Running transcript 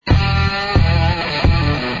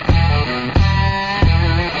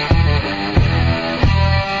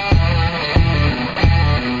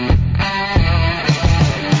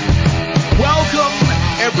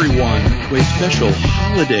special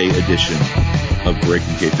holiday edition of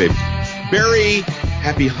Breaking Kayfabe. Barry,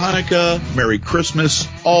 happy Hanukkah, Merry Christmas,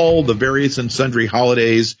 all the various and sundry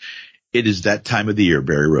holidays. It is that time of the year,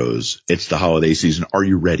 Barry Rose. It's the holiday season. Are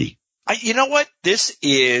you ready? You know what? This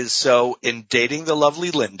is, so in dating the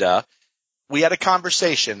lovely Linda, we had a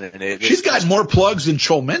conversation. And she's got more plugs than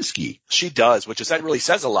Cholmensky. She does, that really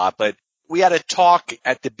says a lot. But we had a talk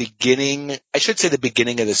at the beginning, I should say the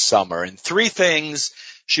beginning of the summer, and three things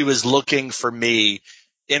she was looking for me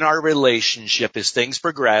in our relationship as things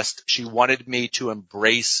progressed. She wanted me to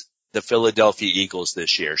embrace the Philadelphia Eagles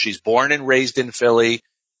this year. She's born and raised in Philly.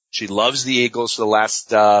 She loves the Eagles for the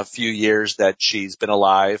last few years that she's been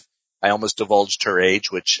alive. I almost divulged her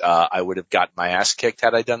age, which I would have gotten my ass kicked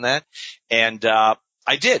had I done that. And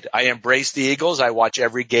I did. I embraced the Eagles. I watch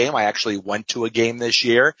every game. I actually went to a game this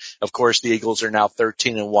year. Of course, the Eagles are now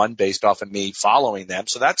 13-1 based off of me following them,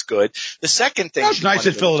 so that's good. The second thing, that's nice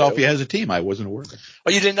that Philadelphia has a team. I wasn't aware of that.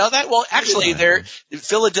 Oh, you didn't know that? Well, actually,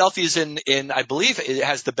 Philadelphia's in, I believe, it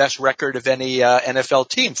has the best record of any NFL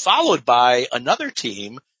team, followed by another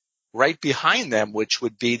team right behind them, which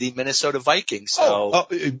would be the Minnesota Vikings. So,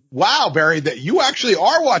 wow, Barry, that you actually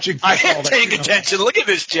are watching football. I am paying attention. Look at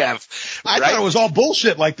this, Jeff. I thought it was all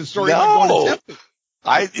bullshit, like the story about going to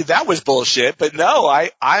Tempe. That was bullshit, but no,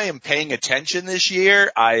 I am paying attention this year.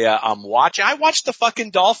 I'm watching. I watched the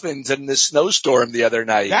fucking Dolphins in the snowstorm the other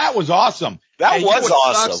night. That was awesome. That was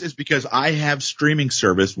awesome. Sucks is because I have streaming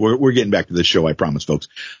service. We're getting back to the show, I promise, folks.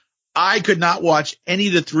 I could not watch any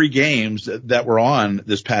of the three games that were on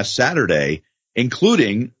this past Saturday,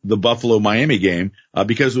 including the Buffalo-Miami game,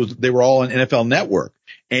 because they were all on NFL Network.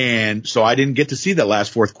 And so I didn't get to see that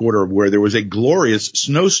last fourth quarter where there was a glorious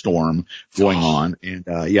snowstorm going on. And,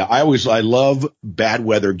 I love bad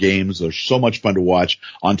weather games. They're so much fun to watch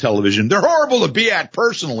on television. They're horrible to be at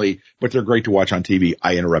personally, but they're great to watch on TV.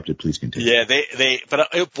 I interrupted. Please continue. Yeah,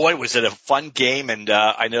 but boy, was it a fun game. And,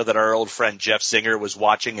 I know that our old friend Jeff Singer was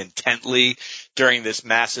watching intently during this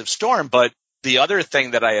massive storm. But the other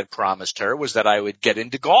thing that I had promised her was that I would get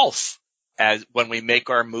into golf. As when we make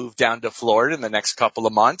our move down to Florida in the next couple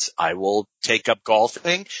of months, I will take up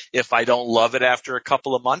golfing. If I don't love it after a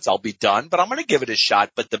couple of months, I'll be done, but I'm going to give it a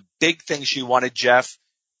shot. But the big thing she wanted, Jeff,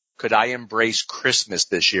 could I embrace Christmas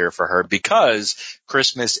this year for her? Because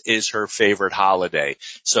Christmas is her favorite holiday.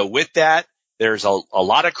 So with that, there's a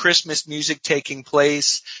lot of Christmas music taking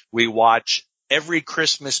place. We watch every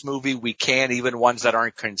Christmas movie we can, even ones that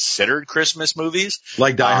aren't considered Christmas movies.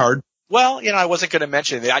 Like Die Hard? Well, I wasn't going to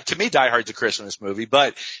mention it. To me, Die Hard's a Christmas movie,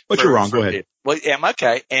 but you're wrong. Go ahead. Well, I'm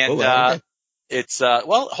okay. And, okay. It's,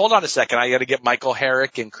 hold on a second. I got to get Michael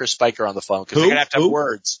Herrick and Chris Spiker on the phone because they're going to have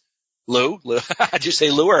words. Lou? Did you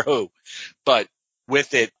say Lou or who? But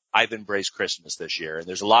with it, I've embraced Christmas this year. And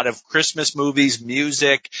there's a lot of Christmas movies,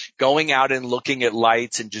 music, going out and looking at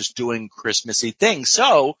lights and just doing Christmassy things.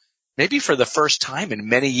 So maybe for the first time in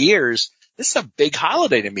many years, this is a big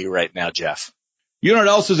holiday to me right now, Jeff. You know what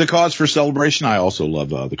else is a cause for celebration? I also love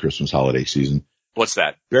the Christmas holiday season. What's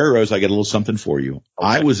that? Barry Rose, I got a little something for you. Okay.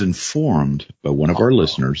 I was informed by one of our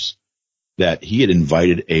listeners that he had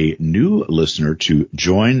invited a new listener to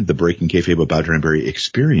join the Breaking Kayfabe About John and Barry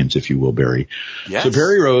experience, if you will, Barry. Yes. So,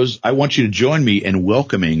 Barry Rose, I want you to join me in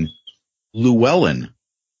welcoming Llewellyn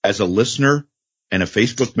as a listener and a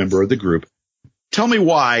Facebook member of the group. Tell me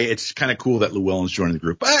why it's kind of cool that Llewellyn's joining the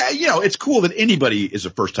group. It's cool that anybody is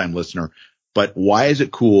a first-time listener. But why is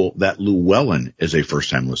it cool that Llewellyn is a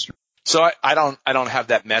first-time listener? So I don't have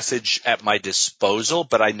that message at my disposal,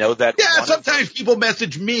 but I know that. Yeah, sometimes people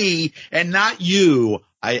message me and not you.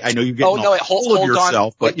 I know you get hold of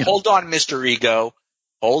yourself, but hold on, Mr. Ego.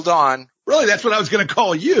 Hold on. Really, that's what I was going to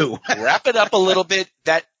call you. Wrap it up a little bit.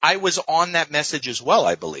 That I was on that message as well,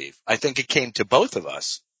 I believe. I think it came to both of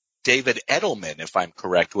us. David Edelman, if I'm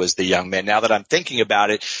correct, was the young man. Now that I'm thinking about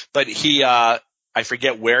it, but he, I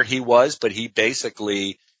forget where he was, but he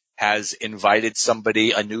basically has invited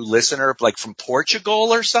somebody, a new listener, like from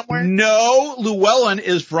Portugal or somewhere. No, Llewellyn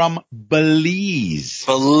is from Belize.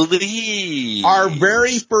 Belize. Our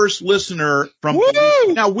very first listener from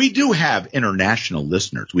Belize. Now, we do have international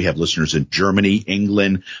listeners. We have listeners in Germany,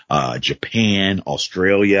 England, Japan,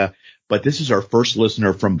 Australia. But this is our first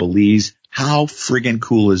listener from Belize. How friggin'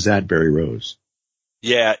 cool is that, Barry Rose?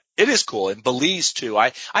 Yeah, it is cool. And Belize too.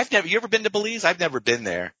 You ever been to Belize? I've never been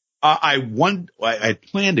there. I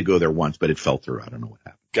planned to go there once, but it fell through. I don't know what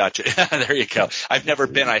happened. Gotcha. There you go. I've never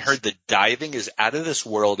been. I heard the diving is out of this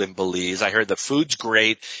world in Belize. I heard the food's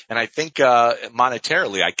great. And I think,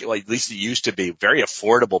 monetarily, at least it used to be, very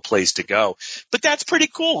affordable place to go. But that's pretty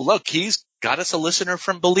cool. Look, he's got us a listener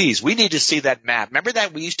from Belize. We need to see that map. Remember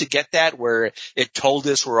that we used to get that where it told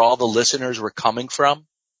us where all the listeners were coming from?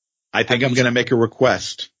 I think I'm going to make a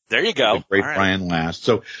request. There you go. The great Brian Last.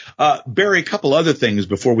 So, Barry, a couple other things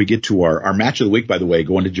before we get to our match of the week, by the way,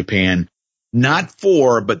 going to Japan. Not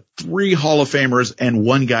 4, but 3 Hall of Famers and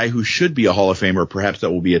 1 guy who should be a Hall of Famer. Perhaps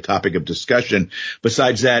that will be a topic of discussion.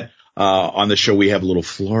 Besides that, on the show, we have a little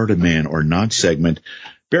Florida Man or Not segment.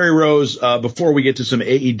 Barry Rose, before we get to some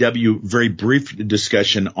AEW, very brief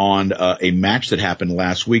discussion on a match that happened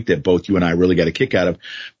last week that both you and I really got a kick out of.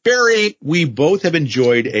 Barry, we both have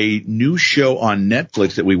enjoyed a new show on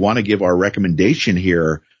Netflix that we want to give our recommendation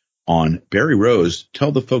here on. Barry Rose,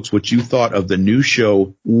 tell the folks what you thought of the new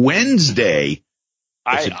show Wednesday.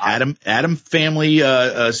 It's an Adam family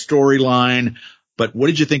storyline. But what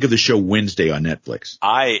did you think of the show Wednesday on Netflix?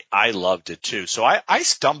 I loved it too. So I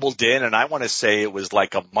stumbled in, and I want to say it was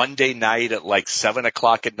like a Monday night at like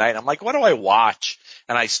 7:00 at night. I'm like, what do I watch?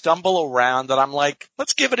 And I stumble around and I'm like,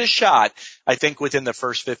 let's give it a shot. I think within the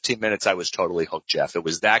first 15 minutes, I was totally hooked, Jeff. It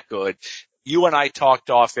was that good. You and I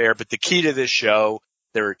talked off air, but the key to this show,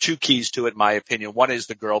 there are 2 keys to it, in my opinion. One is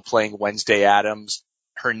the girl playing Wednesday Addams.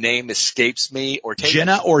 Her name escapes me.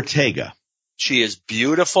 Jenna Ortega. She is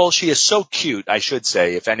beautiful. She is so cute, I should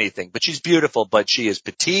say, if anything. But she's beautiful, but she is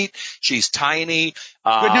petite. She's tiny.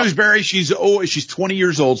 Good news, Barry. She's 20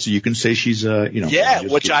 years old, so you can say she's, Yeah,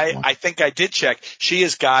 which I think I did check. She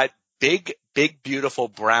has got big, beautiful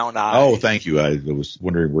brown eyes. Oh, thank you. I was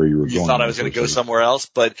wondering where you were going. You thought I was going to go somewhere else,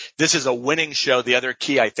 but this is a winning show. The other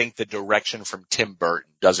key, I think the direction from Tim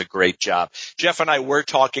Burton does a great job. Jeff and I were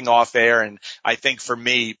talking off air, and I think for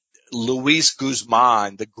me, Luis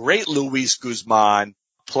Guzman, the great Luis Guzman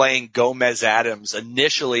playing Gomez Addams.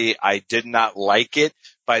 Initially, I did not like it.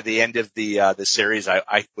 By the end of the series,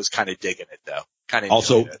 I was kind of digging it though.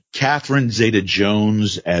 Also, Catherine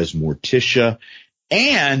Zeta-Jones as Morticia.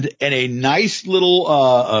 And in a nice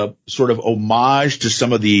little sort of homage to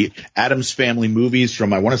some of the Addams Family movies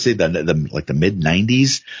from, I want to say the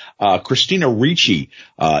mid-90s, Christina Ricci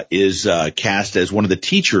is cast as one of the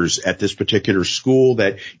teachers at this particular school.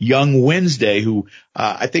 That young Wednesday, who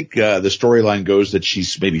I think the storyline goes that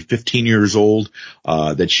she's maybe 15 years old,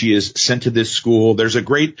 that she is sent to this school. There's a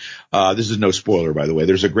great this is no spoiler, by the way.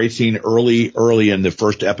 There's a great scene early in the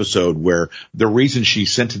first episode where the reason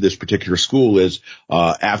she's sent to this particular school is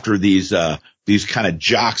after these kind of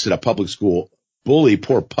jocks at a public school bully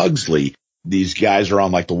poor Pugsley. These guys are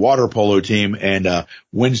on like the water polo team, and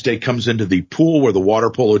Wednesday comes into the pool where the water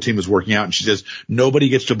polo team is working out, and she says, nobody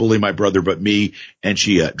gets to bully my brother but me, and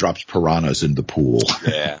she drops piranhas in the pool.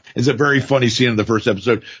 Yeah. It's a very funny scene in the first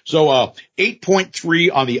episode. So 8.3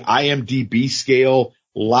 on the IMDb scale.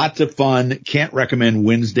 Lots of fun. Can't recommend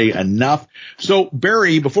Wednesday enough. So,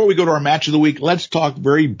 Barry, before we go to our match of the week, let's talk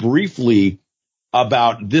very briefly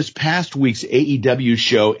about this past week's AEW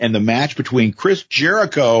show and the match between Chris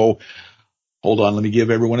Jericho. Hold on, let me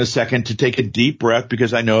give everyone a second to take a deep breath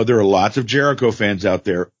because I know there are lots of Jericho fans out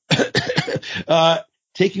there.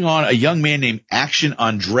 Taking on a young man named Action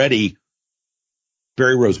Andretti.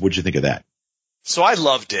 Barry Rose, what'd you think of that? So I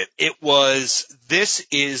loved it. This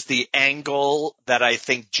is the angle that I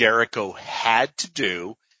think Jericho had to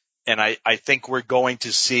do. And I think we're going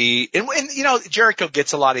to see, and Jericho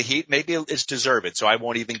gets a lot of heat. Maybe it's deserved. So I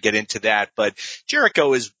won't even get into that, but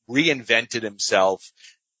Jericho has reinvented himself,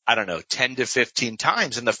 I don't know, 10 to 15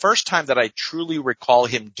 times. And the first time that I truly recall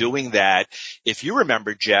him doing that, if you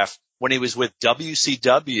remember, Jeff, when he was with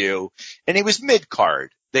WCW and he was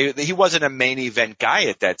mid-card. He wasn't a main event guy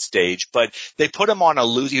at that stage, but they put him on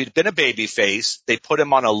he'd been a babyface. They put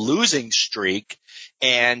him on a losing streak.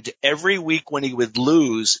 And every week when he would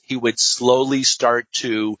lose, he would slowly start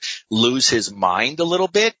to lose his mind a little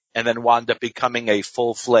bit and then wound up becoming a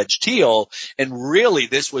full-fledged heel. And really,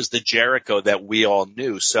 this was the Jericho that we all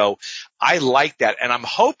knew. So I like that. And I'm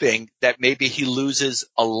hoping that maybe he loses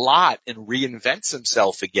a lot and reinvents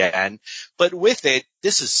himself again. But with it,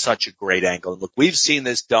 this is such a great angle. Look, we've seen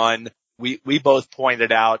this done. We both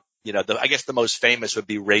pointed out, I guess the most famous would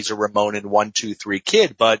be Razor Ramon in 1, 2, 3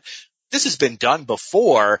 Kid, but this has been done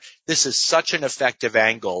before. This is such an effective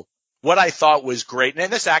angle. What I thought was great,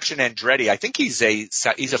 and this Action Andretti, I think he's a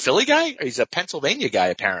Philly guy, or he's a Pennsylvania guy,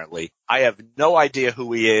 apparently. I have no idea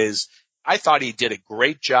who he is. I thought he did a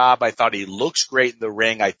great job. I thought he looks great in the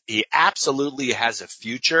ring. He absolutely has a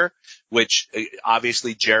future, which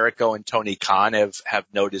obviously Jericho and Tony Khan have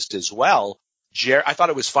noticed as well. I thought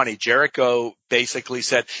it was funny. Jericho basically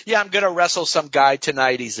said, yeah, I'm going to wrestle some guy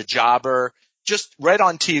tonight. He's a jobber. Just right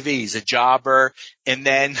on TV, he's a jobber. And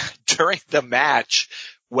then during the match,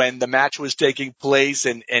 when the match was taking place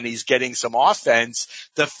and he's getting some offense,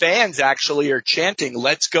 the fans actually are chanting,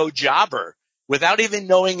 let's go jobber. Without even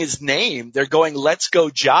knowing his name, they're going, let's go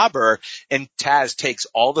jobber. And Taz takes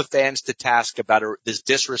all the fans to task about this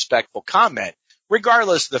disrespectful comment,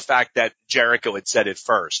 regardless of the fact that Jericho had said it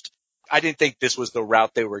first. I didn't think this was the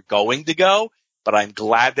route they were going to go, but I'm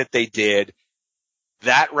glad that they did.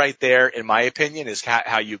 That right there, in my opinion, is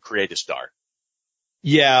how you create a star.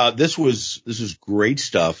 Yeah, this was great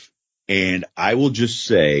stuff. And I will just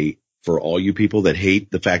say, for all you people that hate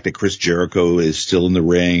the fact that Chris Jericho is still in the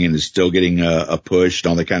ring and is still getting a push and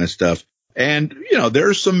all that kind of stuff. And,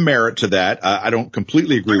 there's some merit to that. I don't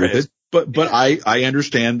completely agree with it, but I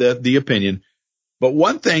understand the opinion. But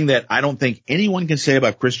one thing that I don't think anyone can say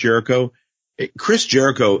about Chris Jericho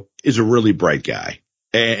is a really bright guy.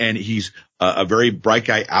 And he's a very bright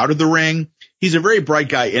guy out of the ring. He's a very bright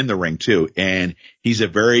guy in the ring too. And he's a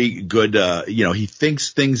very good, he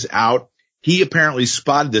thinks things out. He apparently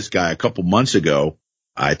spotted this guy a couple months ago.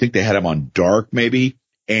 I think they had him on Dark maybe.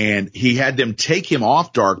 And he had them take him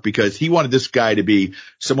off Dark because he wanted this guy to be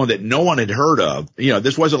someone that no one had heard of.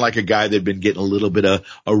 This wasn't like a guy that had been getting a little bit of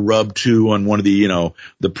a rub to on one of the,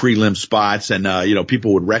 the prelim spots and,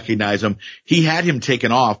 people would recognize him. He had him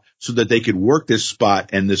taken off so that they could work this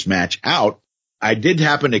spot and this match out. I did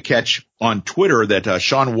happen to catch on Twitter that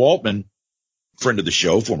Sean Waltman, friend of the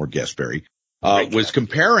show, former guest Barry, was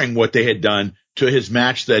comparing what they had done to his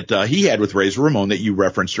match that he had with Razor Ramon that you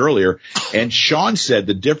referenced earlier. And Sean said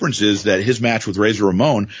the difference is that his match with Razor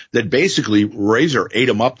Ramon, that basically Razor ate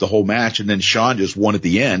him up the whole match and then Sean just won at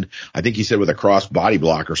the end. I think he said with a cross body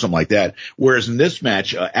block or something like that. Whereas in this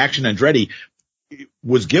match, Action Andretti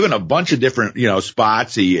was given a bunch of different,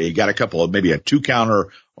 spots. He got a couple of maybe a 2 counter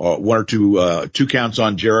or 1 or 2 counts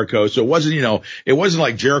on Jericho. So it wasn't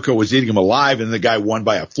like Jericho was eating him alive and the guy won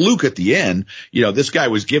by a fluke at the end. This guy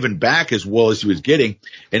was given back as well as he was getting,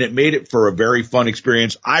 and it made it for a very fun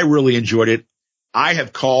experience. I really enjoyed it. I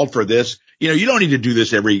have called for this. You don't need to do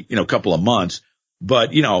this every, couple of months, but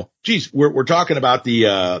we're talking about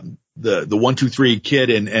the 1, 2, 3 kid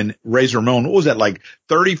and Razor Ramon. What was that, like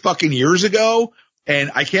 30 fucking years ago?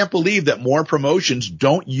 And I can't believe that more promotions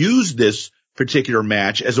don't use this particular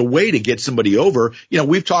match as a way to get somebody over.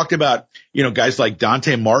 We've talked about, guys like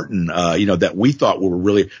Dante Martin, that we thought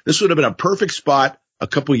this would have been a perfect spot a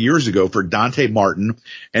couple of years ago for Dante Martin.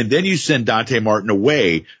 And then you send Dante Martin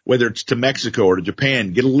away, whether it's to Mexico or to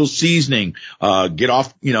Japan, get a little seasoning, get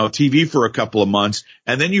off, TV for a couple of months.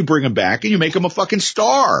 And then you bring him back and you make him a fucking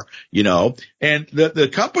star, and the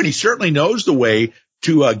company certainly knows the way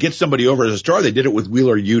to get somebody over as a star. They did it with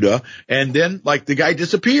Wheeler Yuta, and then the guy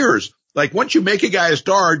disappears. Once you make a guy a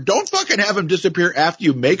star, don't fucking have him disappear after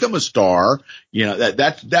you make him a star.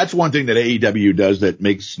 That's one thing that AEW does that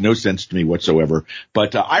makes no sense to me whatsoever.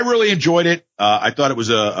 But I really enjoyed it. I thought it was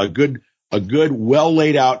a good, well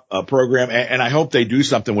laid out program, and I hope they do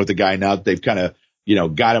something with the guy now that they've kind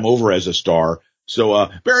of, got him over as a star. So,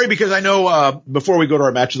 Barry, because I know, before we go to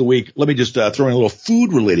our match of the week, let me just, throw in a little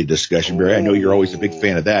food related discussion, Barry. I know you're always a big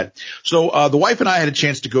fan of that. So, the wife and I had a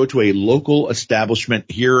chance to go to a local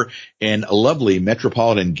establishment here in lovely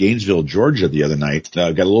metropolitan Gainesville, Georgia the other night.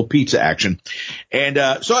 Got a little pizza action. And,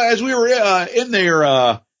 so as we were, in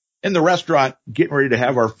the restaurant getting ready to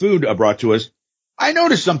have our food brought to us, I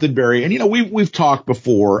noticed something, Barry. And, we've talked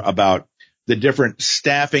before about the different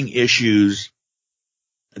staffing issues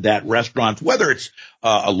that restaurants, whether it's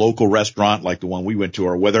a local restaurant like the one we went to,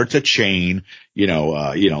 or whether it's a chain,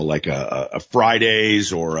 like a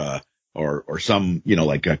Fridays or some,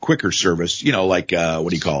 like a quicker service, what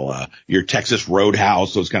do you call, your Texas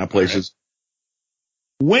Roadhouse, those kind of places.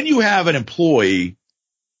 Right. When you have an employee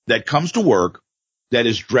that comes to work that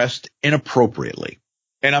is dressed inappropriately,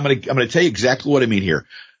 and I'm going to tell you exactly what I mean here.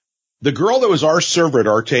 The girl that was our server at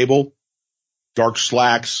our table, dark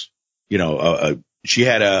slacks, she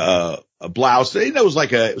had a blouse. It was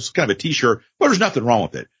kind of a t-shirt, but there's nothing wrong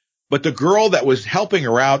with it. But the girl that was helping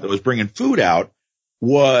her out, that was bringing food out,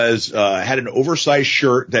 had an oversized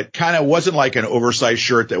shirt that kind of wasn't like an oversized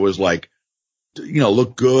shirt that was looked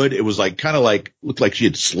good. It was looked like she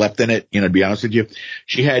had slept in it, to be honest with you.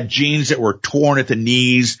 She had jeans that were torn at the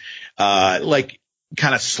knees, kind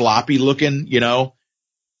of sloppy looking,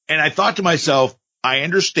 And I thought to myself, I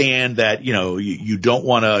understand that, you don't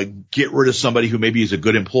want to get rid of somebody who maybe is a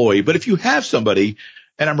good employee, but if you have somebody,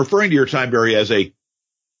 and I'm referring to your time, Barry, as a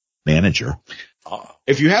manager,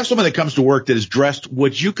 if you have someone that comes to work that is dressed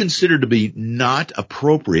what you consider to be not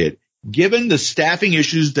appropriate, Given the staffing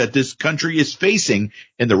issues that this country is facing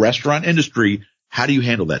in the restaurant industry, how do you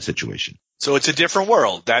handle that situation? So it's a different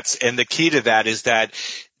world. And the key to that is that,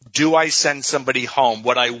 do I send somebody home?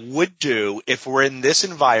 What I would do if we're in this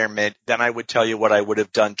environment, then I would tell you what I would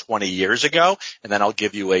have done 20 years ago. And then I'll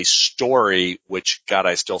give you a story, which, God,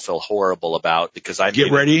 I still feel horrible about because I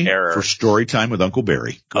made an error. For story time with Uncle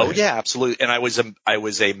Barry. Go ahead. Yeah, absolutely. And I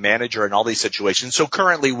was a manager in all these situations. So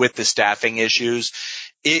currently with the staffing issues,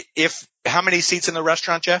 how many seats in the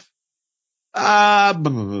restaurant, Jeff?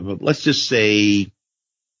 Let's just say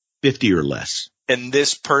 50 or less. And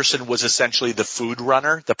this person was essentially the food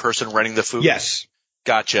runner, the person running the food? Yes.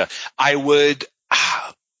 Gotcha. I would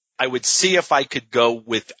see if I could go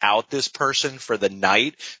without this person for the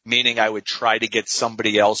night, meaning I would try to get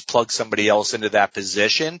plug somebody else into that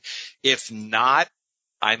position. If not,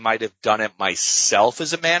 I might have done it myself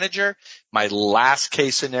as a manager. My last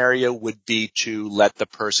case scenario would be to let the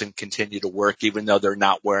person continue to work even though they're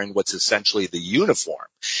not wearing what's essentially the uniform.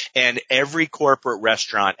 And every corporate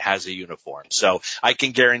restaurant has a uniform. So I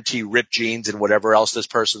can guarantee ripped jeans and whatever else this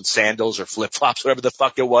person's sandals or flip-flops, whatever the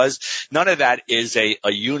fuck it was, none of that is a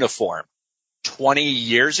uniform. 20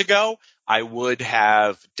 years ago, I would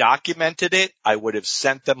have documented it. I would have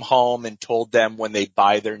sent them home and told them when they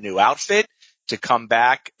buy their new outfit to come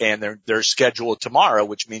back, and they're scheduled tomorrow,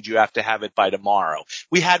 which means you have to have it by tomorrow.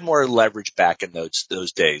 We had more leverage back in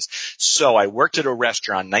those days. So I worked at a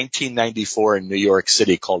restaurant in 1994 in New York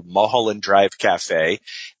City called Mulholland Drive Cafe,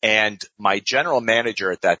 and my general manager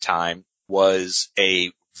at that time was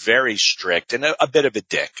a very strict and a bit of a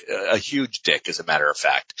dick, a huge dick as a matter of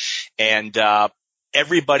fact. And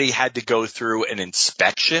everybody had to go through an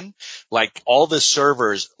inspection, like all the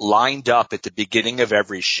servers lined up at the beginning of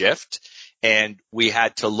every shift. And we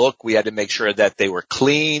had to make sure that they were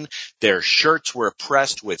clean. Their shirts were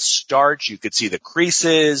pressed with starch. You could see the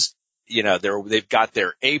creases. You know, they've got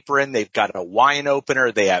their apron. They've got a wine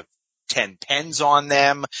opener. They have 10 pens on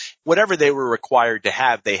them. Whatever they were required to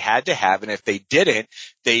have, they had to have. And if they didn't,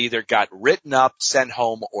 they either got written up, sent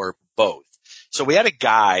home, or both. So we had a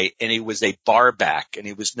guy, and he was a barback, and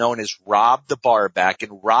he was known as Rob the Barback.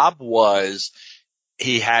 And Rob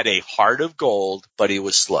he had a heart of gold, but he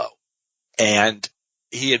was slow. And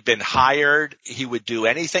he had been hired. He would do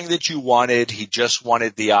anything that you wanted. He just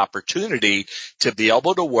wanted the opportunity to be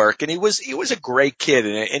able to work. And he was a great kid.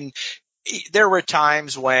 And there were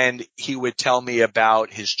times when he would tell me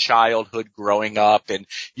about his childhood growing up, and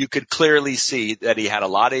you could clearly see that he had a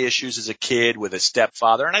lot of issues as a kid with a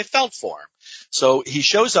stepfather, and I felt for him. So he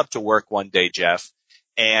shows up to work one day, Jeff,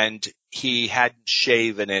 and he hadn't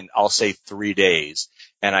shaven in, I'll say, 3 days.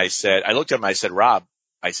 And I looked at him, I said, Rob,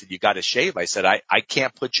 I said, you got to shave. I said, I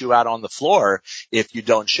can't put you out on the floor if you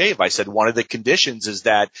don't shave. I said, one of the conditions is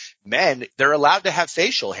that men, they're allowed to have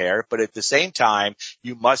facial hair, but at the same time,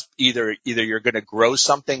 you must either you're going to grow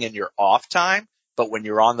something in your off time, but when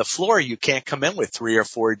you're on the floor, you can't come in with 3 or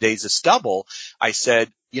 4 days of stubble. I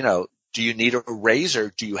said, do you need a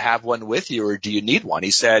razor? Do you have one with you, or do you need one?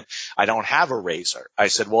 He said, I don't have a razor. I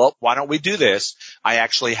said, well, why don't we do this? I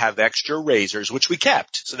actually have extra razors, which we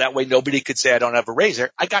kept. So that way nobody could say I don't have a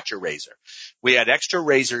razor. I got your razor. We had extra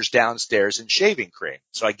razors downstairs and shaving cream.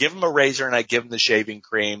 So I give him a razor and I give him the shaving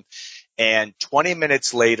cream. And 20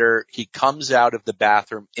 minutes later, he comes out of the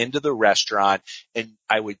bathroom into the restaurant, and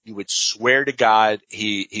you would swear to God,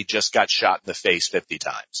 he just got shot in the face 50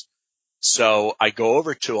 times. So I go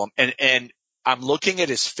over to him, and I'm looking at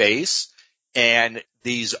his face, and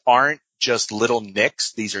these aren't just little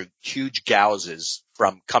nicks. These are huge gouges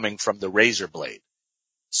coming from the razor blade.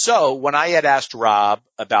 So when I had asked Rob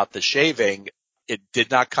about the shaving, it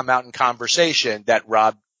did not come out in conversation that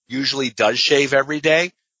Rob usually does shave every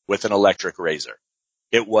day with an electric razor.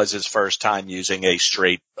 It was his first time using a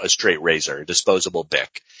straight razor, a disposable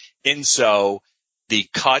Bic. And so the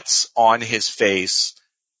cuts on his face,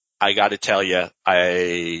 I got to tell you,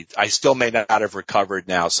 I still may not have recovered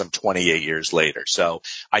now some 28 years later. So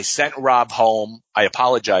I sent Rob home. I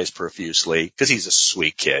apologized profusely because he's a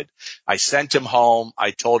sweet kid. I sent him home.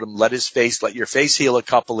 I told him, let your face heal a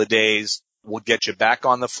couple of days. We'll get you back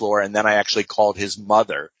on the floor. And then I actually called his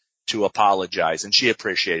mother to apologize, and she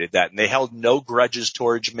appreciated that. And they held no grudges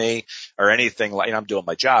towards me or anything like, I'm doing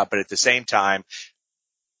my job. But at the same time,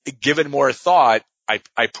 given more thought,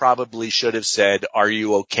 I probably should have said, are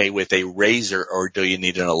you okay with a razor, or do you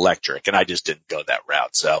need an electric? And I just didn't go that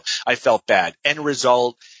route. So I felt bad. End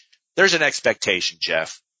result, there's an expectation,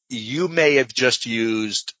 Jeff. You may have just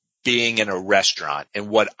used being in a restaurant and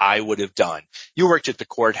what I would have done. You worked at the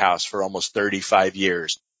courthouse for almost 35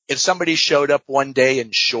 years. If somebody showed up one day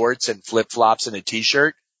in shorts and flip-flops and a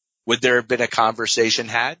T-shirt, would there have been a conversation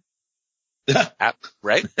had?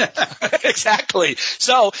 Right? Exactly.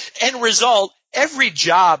 So, end result, every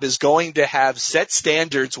job is going to have set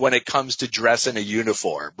standards when it comes to dress in a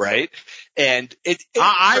uniform, right? And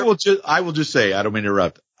I will just say, I don't mean to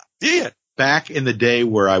interrupt. Yeah. Back in the day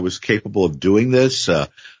where I was capable of doing this,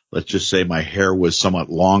 let's just say my hair was somewhat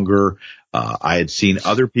longer. I had seen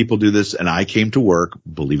other people do this, and I came to work,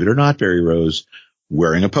 believe it or not, Barry Rose,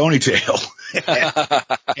 wearing a ponytail.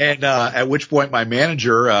 And at which point my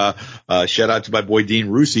manager, shout out to my boy Dean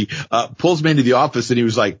Rusi, pulls me into the office, and he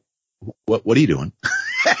was like, what are you doing?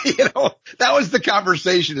 That was the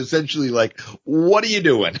conversation, essentially, like, what are you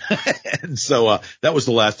doing? And so that was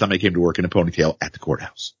the last time I came to work in a ponytail at the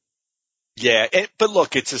courthouse. Yeah, but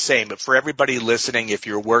look, it's the same. But for everybody listening, if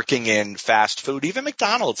you're working in fast food, even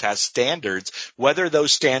McDonald's has standards. Whether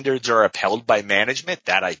those standards are upheld by management,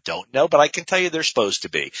 that I don't know, but I can tell you they're supposed to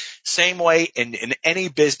be. Same way in any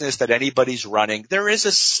business that anybody's running, there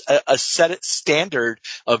is a set standard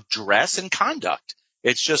of dress and conduct.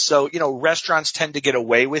 It's just so, restaurants tend to get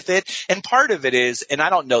away with it. And part of it is, and I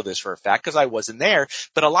don't know this for a fact because I wasn't there,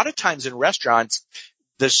 but a lot of times in restaurants,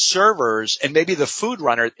 the servers and maybe the food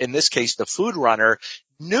runner, in this case, the food runner,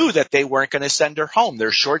 knew that they weren't going to send her home.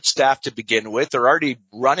 They're short-staffed to begin with. They're already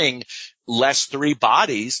running less 3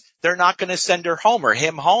 bodies. They're not going to send her home or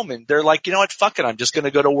him home. And they're like, you know what? Fuck it. I'm just going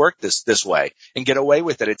to go to work this way and get away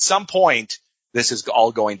with it. At some point, this is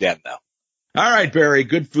all going to end, though. All right, Barry,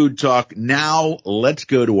 good food talk. Now let's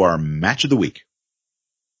go to our match of the week.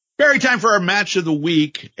 Barry, time for our match of the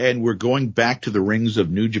week, and we're going back to the rings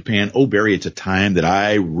of New Japan. Oh, Barry, it's a time that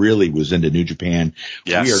I really was into New Japan.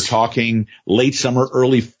 Yes. We are talking late summer,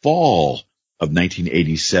 early fall of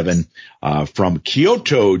 1987. From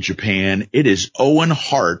Kyoto, Japan, it is Owen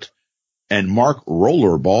Hart and Mark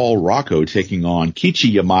Rollerball Rocco taking on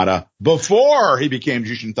Kichi Yamada before he became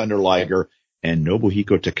Jushin Thunder Liger and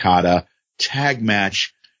Nobuhiko Takada. Tag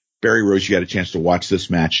match. Barry Rose, you got a chance to watch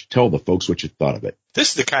this match. Tell the folks what you thought of it. This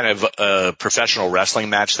is the kind of professional wrestling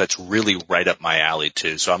match that's really right up my alley,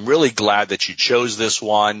 too. So I'm really glad that you chose this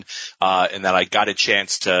one and that I got a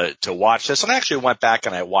chance to watch this. And I actually went back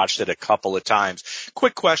and I watched it a couple of times.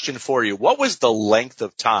 Quick question for you. What was the length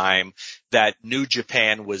of time that New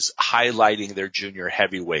Japan was highlighting their junior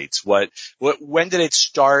heavyweights? When did it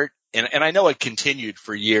start? And I know it continued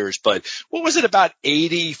for years, but what was it, about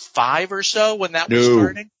 85 or so when that was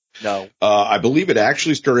starting? No. I believe it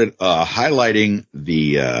actually started highlighting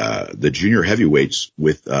the junior heavyweights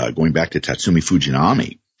with going back to Tatsumi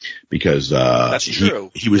Fujinami, because that's true.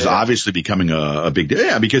 He was obviously becoming a big deal.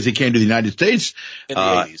 Yeah, because he came to the United States in the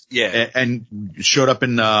 80s. Yeah. And showed up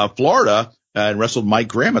in Florida and wrestled Mike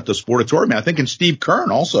Graham at the Sportatorium. I think, and Steve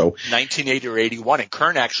Kern also. 1980 or 81, and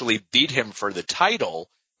Kern actually beat him for the title.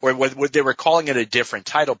 Or what they were calling it a different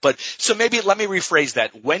title. But so maybe let me rephrase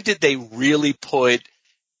that. When did they really put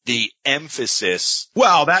the emphasis?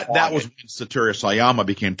 Well, that was when Satoru Sayama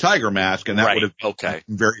became Tiger Mask, and that would have been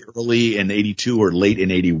very early in 82 or late in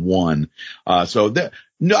 81.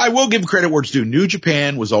 No, I will give credit where it's due. New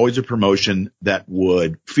Japan was always a promotion that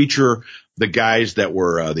would feature the guys that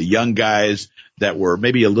were the young guys that were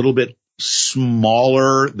maybe a little bit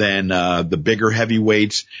smaller than the bigger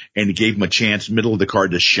heavyweights, and gave them a chance middle of the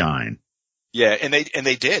card to shine. Yeah, and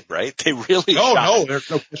they did, right? They really no,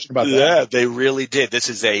 there's no question about that. Yeah, they really did. This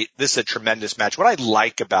is a tremendous match. What I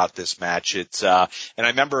like about this match, it's and I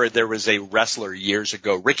remember there was a wrestler years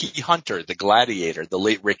ago, Ricky Hunter, the Gladiator, the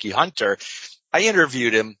late Ricky Hunter. I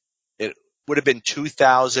interviewed him. It would have been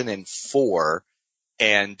 2004,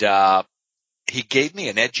 and he gave me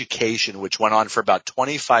an education which went on for about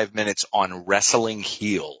 25 minutes on wrestling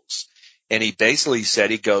heels. And he basically said,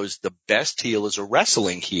 he goes, the best heel is a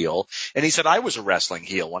wrestling heel. And he said, I was a wrestling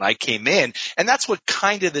heel when I came in. And that's what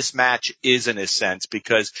kind of this match is in a sense,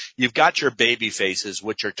 because you've got your baby faces,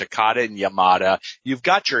 which are Takada and Yamada. You've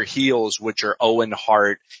got your heels, which are Owen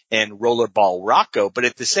Hart and Rollerball Rocco. But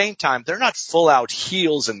at the same time, they're not full out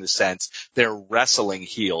heels in the sense they're wrestling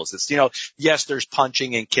heels. It's, yes, there's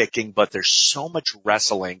punching and kicking, but there's so much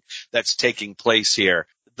wrestling that's taking place here.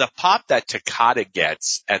 The pop that Takada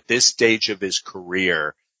gets at this stage of his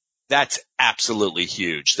career, that's absolutely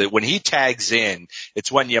huge. That when he tags in,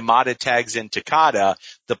 it's when Yamada tags in Takada,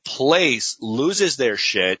 the place loses their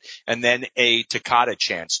shit, and then a Takada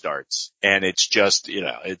chant starts. And it's just,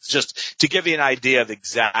 it's just to give you an idea of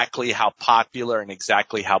exactly how popular and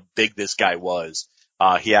exactly how big this guy was.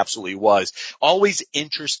 He absolutely was. Always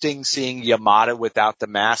interesting seeing Yamada without the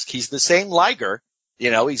mask. He's the same Liger.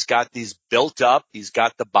 He's got these built up. He's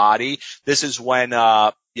got the body. This is when,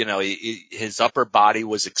 his upper body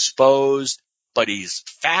was exposed. but he's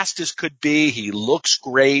fast as could be. He looks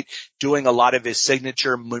great, doing a lot of his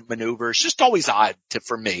signature maneuvers. Just always odd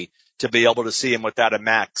for me to be able to see him without a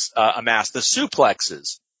mask. The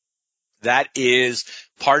suplexes. That is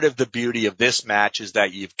part of the beauty of this match, is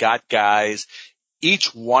that you've got guys.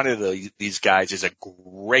 Each one of these guys is a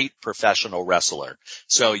great professional wrestler.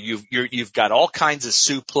 So you've got all kinds of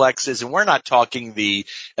suplexes, and we're not talking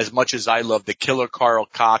as much as I love the Killer Carl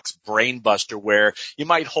Cox brainbuster, where you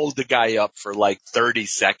might hold the guy up for like 30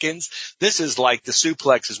 seconds. This is like the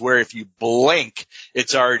suplexes where if you blink,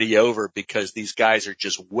 it's already over, because these guys are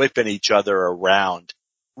just whipping each other around.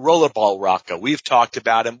 Rollerball Rocco, we've talked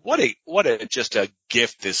about him. What a just a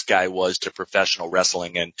gift this guy was to professional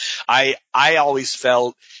wrestling. And I always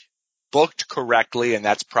felt, booked correctly, and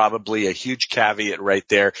that's probably a huge caveat right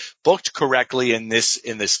there, booked correctly in the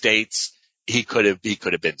States, he could have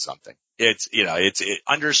been something. It's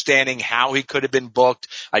understanding how he could have been booked.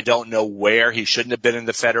 I don't know where. He shouldn't have been in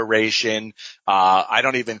the Federation. I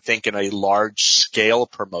don't even think in a large scale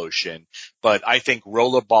promotion, but I think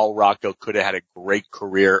Rollerball Rocco could have had a great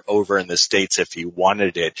career over in the States if he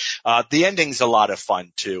wanted it. The ending's a lot of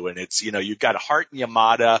fun too. And it's, you've got Hart and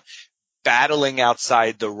Yamada battling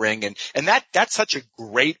outside the ring. And that's such a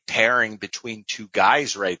great pairing between two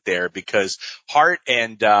guys right there, because Hart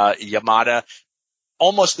and Yamada,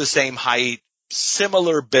 almost the same height,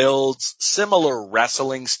 similar builds, similar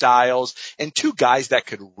wrestling styles, and two guys that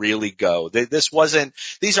could really go.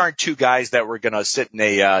 These aren't two guys that were going to sit in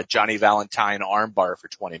a Johnny Valentine armbar for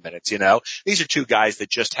 20 minutes, These are two guys that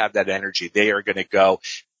just have that energy. They are going to go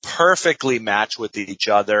perfectly match with each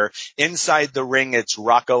other. Inside the ring, it's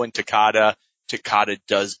Rocco and Takada. Takada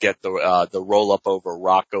does get the roll up over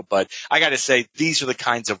Rocco, but I got to say, these are the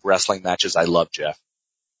kinds of wrestling matches I love, Jeff.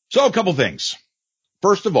 So a couple things.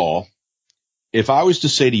 First of all, if I was to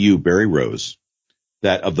say to you, Barry Rose,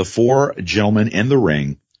 that of the four gentlemen in the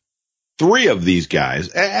ring, three of these guys,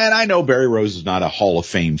 and I know Barry Rose is not a Hall of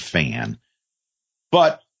Fame fan,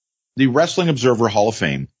 but the Wrestling Observer Hall of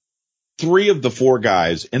Fame, three of the four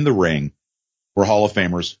guys in the ring were Hall of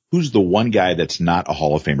Famers. Who's the one guy that's not a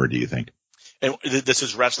Hall of Famer, do you think? And this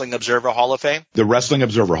is Wrestling Observer Hall of Fame? The Wrestling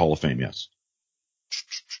Observer Hall of Fame, yes.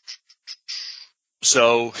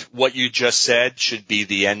 So what you just said should be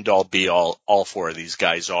the end all be all. All four of these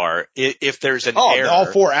guys are. If there's an error, all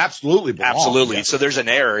four absolutely belong. Absolutely. Yes. So there's an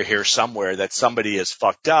error here somewhere that somebody has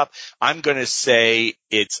fucked up. I'm going to say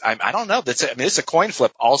I don't know. It's a coin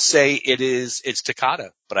flip. I'll say it's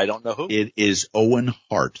Takada, but I don't know who. It is Owen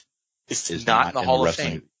Hart. It's not in the Hall of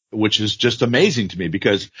Fame, which is just amazing to me,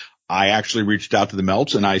 because I actually reached out to the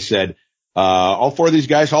Melts and I said, all four of these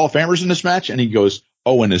guys Hall of Famers in this match, and he goes,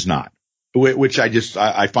 Owen is not. Which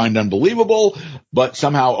I find unbelievable, but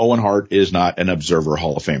somehow Owen Hart is not an Observer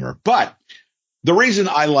Hall of Famer. But the reason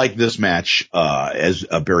I like this match, as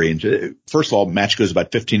Barry, first of all, match goes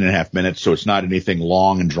about 15 and a half minutes, so it's not anything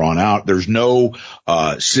long and drawn out. There's no,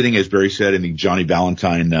 sitting, as Barry said, in the Johnny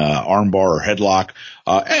Valentine, armbar or headlock.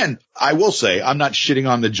 And I will say, I'm not shitting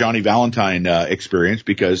on the Johnny Valentine, experience,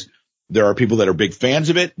 because there are people that are big fans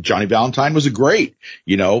of it. Johnny Valentine was great,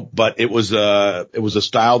 but it was a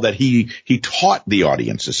style that he taught the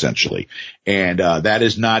audience essentially. And, that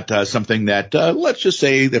is not, something that, let's just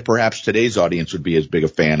say that perhaps today's audience would be as big a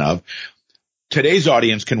fan of. Today's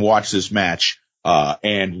audience can watch this match,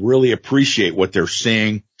 and really appreciate what they're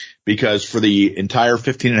seeing, because for the entire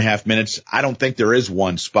 15 and a half minutes, I don't think there is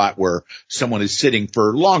one spot where someone is sitting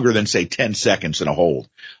for longer than, say, 10 seconds in a hold.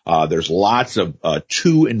 There's lots of,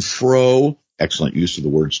 to and fro. Excellent use of the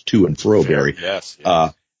words to and fro, Barry. Yes.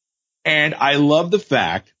 And I love the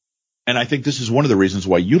fact, and I think this is one of the reasons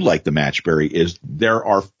why you like the match, Barry, is there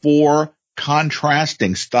are four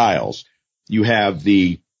contrasting styles. You have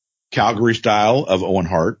the Calgary style of Owen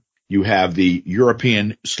Hart. You have the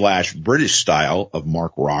European/British style of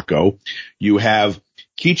Mark Rocco. You have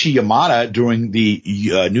Kichi Yamada doing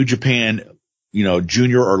the New Japan,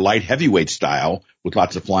 junior or light heavyweight style with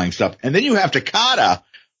lots of flying stuff. And then you have Takada,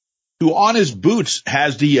 who on his boots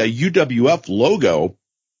has the UWF logo,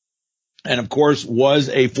 and of course was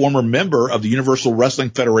a former member of the Universal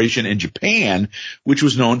Wrestling Federation in Japan, which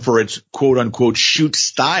was known for its quote unquote shoot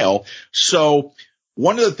style. So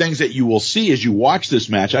one of the things that you will see as you watch this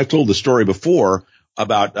match, I've told the story before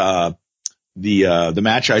about the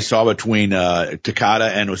match I saw between Takada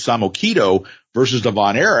and Osamu Kido versus the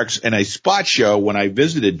Von Erichs in a spot show when I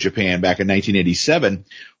visited Japan back in 1987,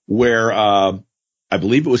 where I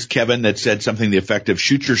believe it was Kevin that said something to the effect of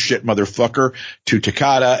 "shoot your shit, motherfucker" to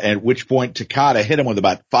Takada, at which point Takada hit him with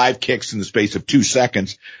about 5 kicks in the space of 2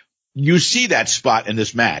 seconds. You see that spot in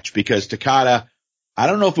this match because Takada I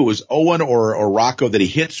don't know if it was Owen or Rocco that he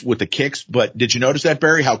hits with the kicks, but did you notice that,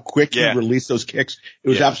 Barry, how quick he released those kicks? It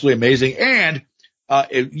was absolutely amazing. And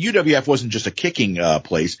UWF wasn't just a kicking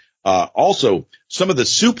place. Also, some of the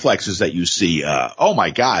suplexes that you see, oh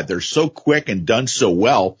my God, they're so quick and done so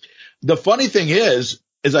well. The funny thing is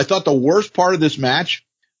I thought the worst part of this match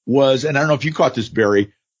was, and I don't know if you caught this,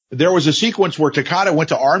 Barry, there was a sequence where Takada went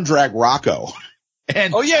to arm drag Rocco.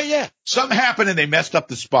 And something happened and they messed up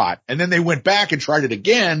the spot. And then they went back and tried it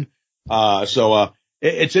again.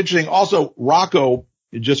 It's interesting. Also, Rocco,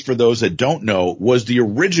 just for those that don't know, was the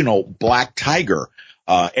original Black Tiger.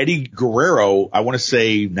 Eddie Guerrero, I want to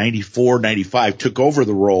say 94, 95, took over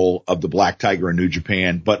the role of the Black Tiger in New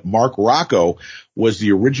Japan. But Mark Rocco was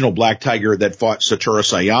the original Black Tiger that fought Satoru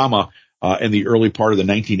Sayama in the early part of the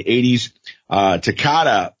 1980s.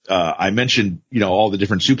 Takada, I mentioned, all the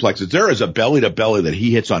different suplexes. There is a belly to belly that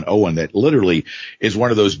he hits on Owen that literally is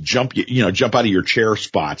one of those jump out of your chair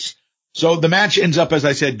spots. So the match ends up, as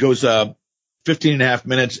I said, goes 15 and a half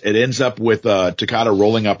minutes. It ends up with Takada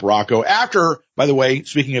rolling up Rocco. After, by the way,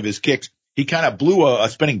 speaking of his kicks, he kind of blew a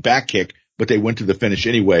spinning back kick, but they went to the finish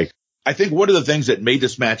anyway. I think one of the things that made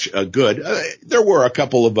this match good, there were a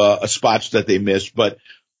couple of spots that they missed, but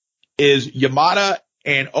is Yamada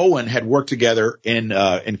and Owen had worked together in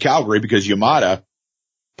Calgary, because Yamada,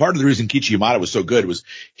 part of the reason Kichi Yamada was so good was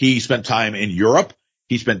he spent time in Europe,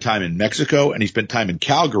 he spent time in Mexico, and he spent time in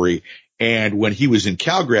Calgary. And when he was in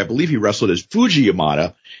Calgary, I believe he wrestled as Fuji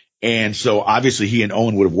Yamada. And so obviously he and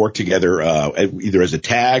Owen would have worked together, either as a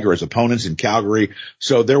tag or as opponents in Calgary.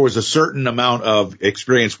 So there was a certain amount of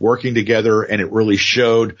experience working together, and it really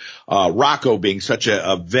showed. Rocco, being such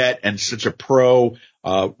a vet and such a pro,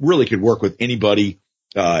 really could work with anybody,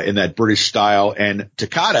 in that British style. And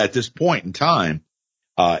Takada at this point in time,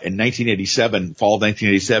 in 1987, fall of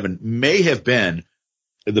 1987, may have been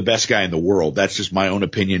the best guy in the world. That's just my own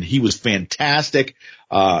opinion. He was fantastic.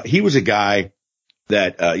 He was a guy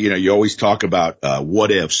that, you always talk about,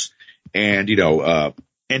 what ifs. And,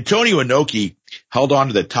 Antonio Inoki held on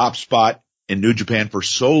to the top spot in New Japan for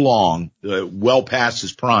so long, well past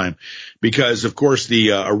his prime, because of course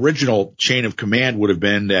the original chain of command would have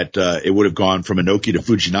been that, it would have gone from Inoki to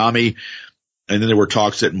Fujinami. And then there were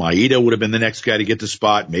talks that Maeda would have been the next guy to get the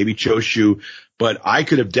spot, maybe Choshu. But I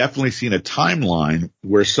could have definitely seen a timeline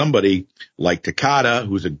where somebody like Takada,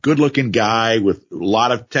 who's a good-looking guy with a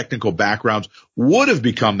lot of technical backgrounds, would have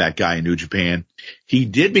become that guy in New Japan. He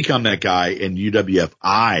did become that guy in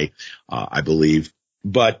UWFI, I believe.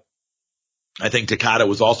 But I think Takada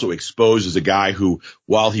was also exposed as a guy who,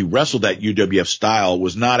 while he wrestled that UWF style,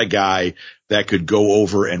 was not a guy that could go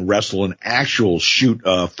over and wrestle in actual shoot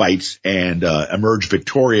fights and emerge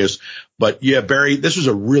victorious. But yeah, Barry, this was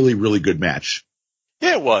a really, really good match.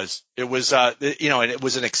 Yeah, it was. It was, and it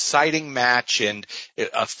was an exciting match and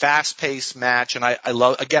a fast-paced match. And I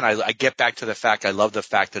love, again, I get back to the fact, I love the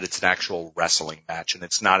fact that it's an actual wrestling match and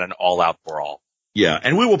it's not an all-out brawl. Yeah,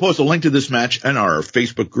 and we will post a link to this match in our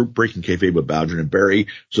Facebook group, Breaking Kayfabe with Bowden and Barry,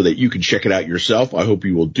 so that you can check it out yourself. I hope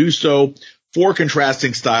you will do so. 4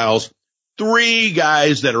 contrasting styles, 3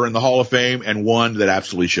 guys that are in the Hall of Fame, and 1 that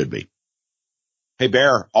absolutely should be. Hey,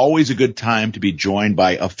 Bear, always a good time to be joined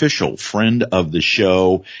by official friend of the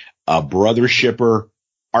show, a brother shipper.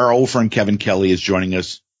 Our old friend Kevin Kelly is joining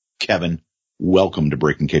us. Kevin, welcome to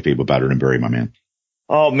Breaking Kayfabe with Bowden and Barry, my man.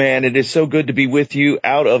 Oh, man, it is so good to be with you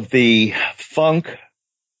out of the funk,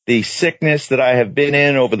 the sickness that I have been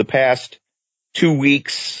in over the past 2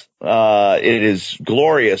 weeks. It is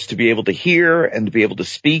glorious to be able to hear and to be able to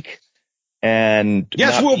speak. And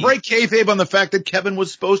yes, we'll break kayfabe on the fact that Kevin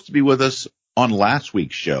was supposed to be with us on last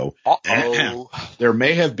week's show. Uh-oh. There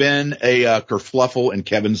may have been a kerfluffle in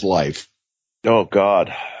Kevin's life. Oh,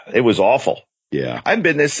 God, it was awful. Yeah. I haven't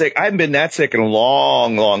been that sick in a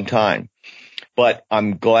long, long time. But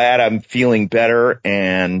I'm glad I'm feeling better,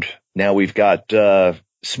 and now we've got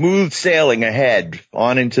smooth sailing ahead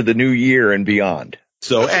on into the new year and beyond.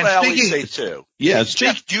 So, that's and what I always say too. Yeah,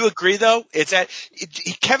 Jeff, do you agree though?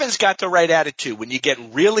 Kevin's got the right attitude. When you get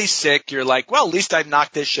really sick, you're like, well, at least I've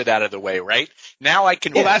knocked this shit out of the way, right? Now I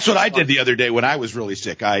can. Well, that's what I did the other day when I was really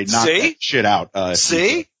sick. I knocked that shit out.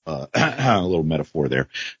 See? A little metaphor there.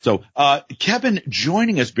 So, Kevin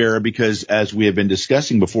joining us, Barra, because as we have been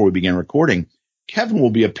discussing before we began recording, Kevin will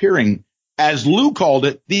be appearing, as Lou called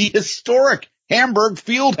it, the historic Hamburg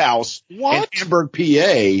Fieldhouse in Hamburg,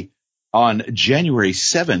 PA, on January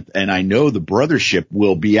 7th. And I know the brothership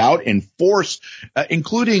will be out in force,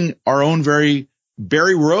 including our own very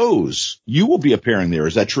Barry Rose. You will be appearing there.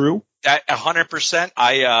 Is that true?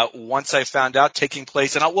 100%. Once I found out taking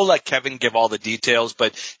place, and we'll let Kevin give all the details,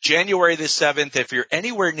 but January the 7th, if you're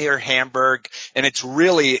anywhere near Hamburg, and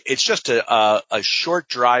it's just a short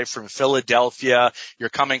drive from Philadelphia, you're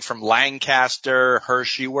coming from Lancaster,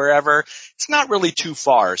 Hershey, wherever, it's not really too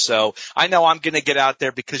far. So I know I'm going to get out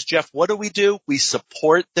there because, Jeff, what do? We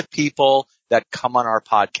support the people that come on our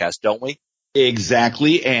podcast, don't we?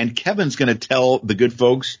 Exactly. And Kevin's going to tell the good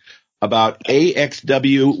folks about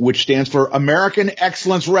AXW, which stands for American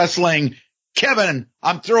Excellence Wrestling. Kevin,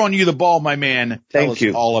 I'm throwing you the ball, my man. Tell us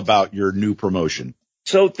all about your new promotion.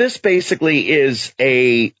 So this basically is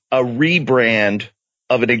a rebrand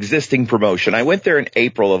of an existing promotion. I went there in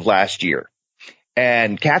April of last year,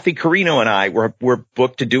 and Kathy Carino and I were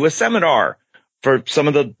booked to do a seminar for some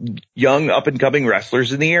of the young up-and-coming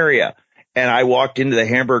wrestlers in the area. And I walked into the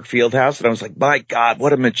Hamburg Fieldhouse, and I was like, my God,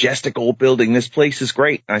 what a majestic old building. This place is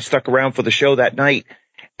great. And I stuck around for the show that night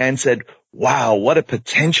and said, wow, what a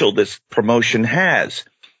potential this promotion has.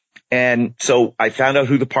 And so I found out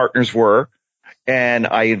who the partners were, and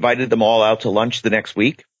I invited them all out to lunch the next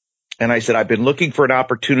week. And I said, I've been looking for an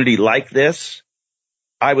opportunity like this.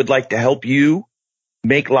 I would like to help you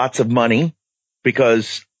make lots of money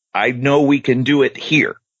because I know we can do it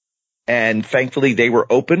here. And thankfully they were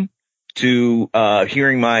open to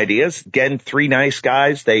hearing my ideas. Again, 3 nice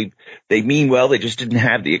guys. They mean well. They just didn't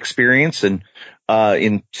have the experience and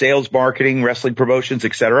in sales, marketing, wrestling promotions,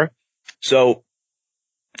 etc. So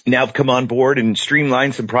now I've come on board and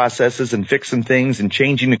streamlined some processes and fixed some things and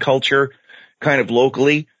changing the culture kind of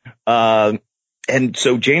locally. And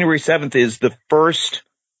so January 7th is the first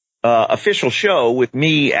official show with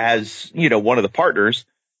me as, one of the partners.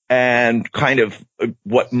 And kind of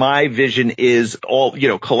what my vision is, all,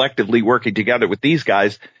 collectively working together with these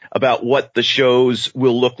guys about what the shows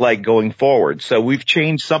will look like going forward. So we've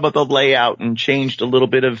changed some of the layout and changed a little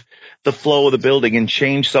bit of the flow of the building and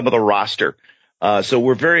changed some of the roster. So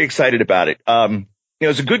we're very excited about it.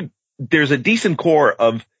 There's a decent core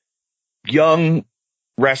of young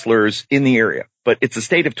wrestlers in the area, but it's a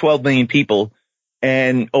state of 12 million people.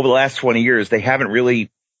 And over the last 20 years, they haven't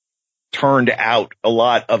really turned out a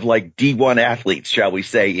lot of like D1 athletes, shall we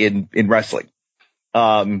say, in wrestling.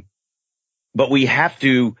 But we have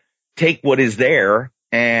to take what is there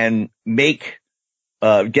and get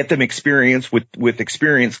them experience with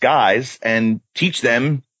experienced guys and teach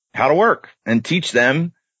them how to work and teach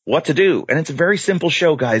them what to do. And it's a very simple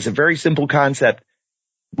show, guys, a very simple concept.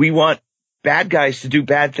 We want bad guys to do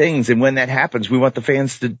bad things. And when that happens, we want the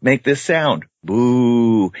fans to make this sound.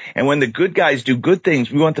 Boo. And when the good guys do good things,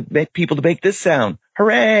 we want people to make this sound.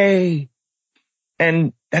 Hooray.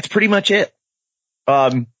 And that's pretty much it.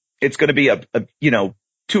 It's going to be a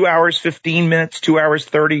 2 hours, 15 minutes, 2 hours,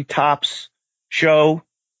 30 tops show.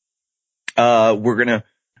 We're going to,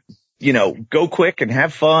 go quick and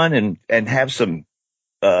have fun and have some,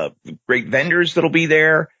 great vendors that'll be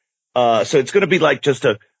there. So it's going to be like just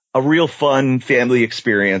a real fun family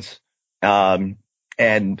experience.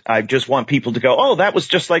 And I just want people to go, oh, that was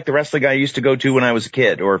just like the wrestling I used to go to when I was a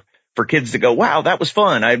kid, or for kids to go, wow, that was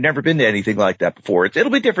fun. I've never been to anything like that before. It'll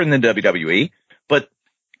be different than WWE, but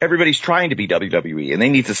everybody's trying to be WWE, and they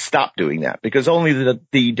need to stop doing that because only the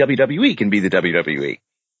WWE can be the WWE.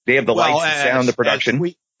 They have the lights, the sound, the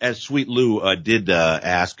production. As Sweet Lou did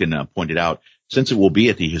ask and pointed out, since it will be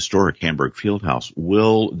at the historic Hamburg Fieldhouse,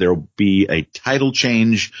 will there be a title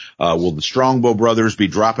change? Will the Strongbow brothers be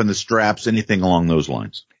dropping the straps? Anything along those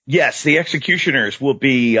lines? Yes, the Executioners will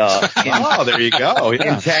be there you go.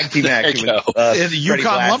 Yeah. In tag team action. And the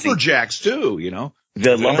Yukon Lumberjacks too,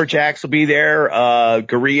 The Lumberjacks will be there.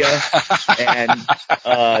 Gorilla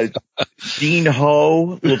and Dean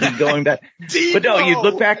Ho will be going back. But no, you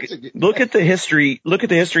look back, look at the history of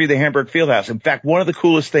the Hamburg Fieldhouse. In fact, one of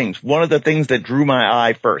the things that drew my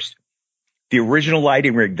eye first, the original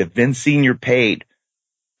lighting rig that Vince Sr. paid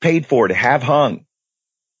for to have hung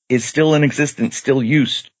is still in existence, still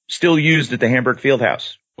used at the Hamburg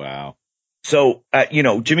Fieldhouse. Wow. So,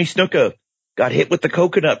 Jimmy Snuka got hit with the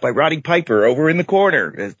coconut by Roddy Piper over in the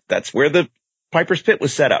corner. That's where the Piper's Pit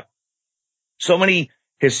was set up. So many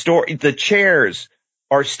the chairs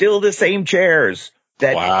are still the same chairs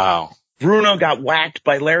that Bruno got whacked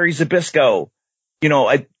by Larry Zbyszko.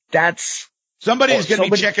 Somebody's going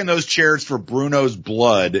to be checking those chairs for Bruno's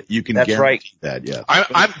blood. You can guarantee that, yeah.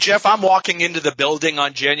 I'm Jeff. I'm walking into the building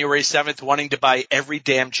on January 7th wanting to buy every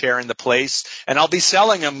damn chair in the place, and I'll be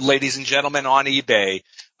selling them, ladies and gentlemen, on eBay.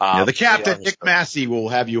 The captain, Nick Massey, will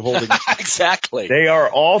have you holding. Exactly. They are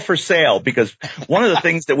all for sale because one of the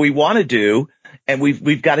things that we want to do, and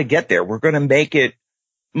we've got to get there, we're going to make it.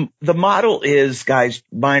 The model is, guys,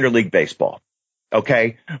 minor league baseball.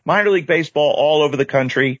 Okay. Minor League Baseball all over the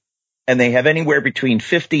country, and they have anywhere between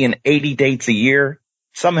 50 and 80 dates a year.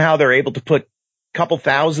 Somehow they're able to put a couple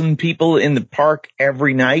thousand people in the park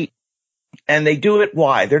every night. And they do it.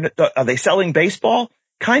 Why? Are they selling baseball?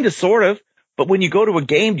 Kind of, sort of. But when you go to a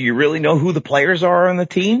game, do you really know who the players are on the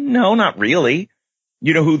team? No, not really.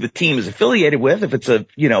 You know who the team is affiliated with if it's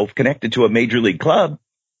connected to a major league club.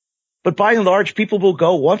 But by and large, people will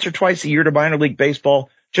go once or twice a year to minor league baseball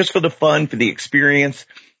just for the fun, for the experience,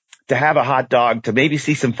 to have a hot dog, to maybe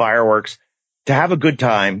see some fireworks, to have a good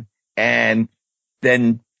time, and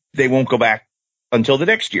then they won't go back until the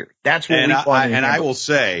next year. That's what we want. And I will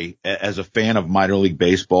say, as a fan of minor league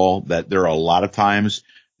baseball, that there are a lot of times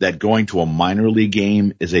that going to a minor league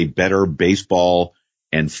game is a better baseball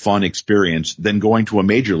and fun experience than going to a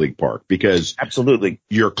major league park, because absolutely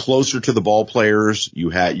you're closer to the ball players. You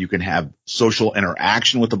can have social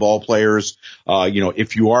interaction with the ball players.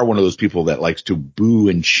 If you are one of those people that likes to boo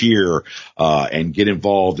and cheer, and get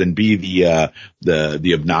involved and be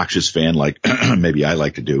the obnoxious fan, like maybe I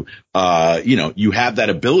like to do, you have that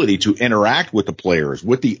ability to interact with the players,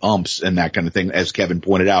 with the umps and that kind of thing, as Kevin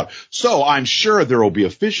pointed out. So I'm sure there will be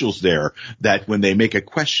officials there that when they make a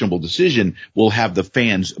questionable decision, will have the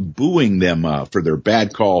fans booing them for their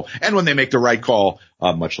bad call. And when they make the right call,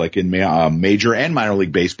 much like in major and minor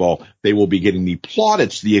league baseball, they will be getting the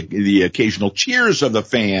plaudits, the occasional cheers of the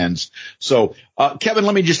fans. So, Kevin,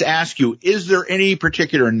 let me just ask you, is there any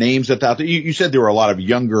particular names that's out there? You said there were a lot of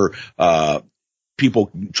younger people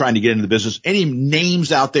trying to get into the business. Any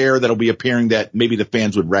names out there that'll be appearing that maybe the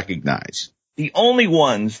fans would recognize? The only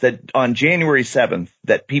ones that on January 7th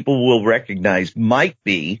that people will recognize might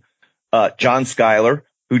be John Schuyler,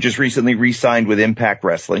 who just recently re-signed with Impact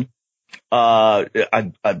Wrestling. A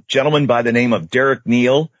gentleman by the name of Derek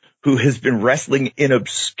Neal, who has been wrestling in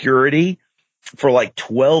obscurity for like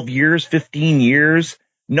 12 years, 15 years.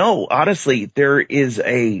 No, honestly, there is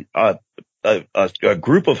a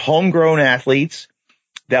group of homegrown athletes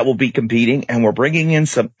that will be competing, and we're bringing in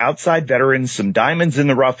some outside veterans, some diamonds in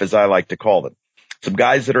the rough, as I like to call them. Some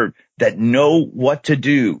guys that know what to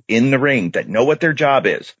do in the ring, that know what their job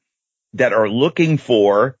is, that are looking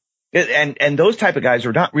for, and those type of guys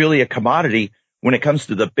are not really a commodity when it comes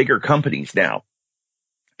to the bigger companies now.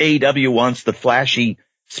 AEW wants the flashy,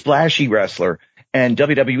 splashy wrestler, and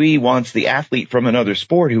WWE wants the athlete from another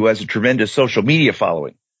sport who has a tremendous social media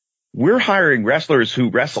following. We're hiring wrestlers who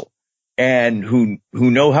wrestle and who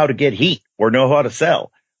know how to get heat or know how to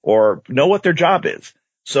sell or know what their job is.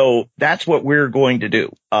 So that's what we're going to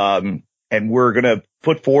do. And we're going to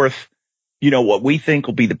put forth, what we think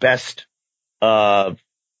will be the best.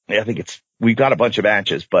 We've got a bunch of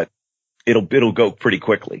matches, but it'll go pretty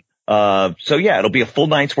quickly. It'll be a full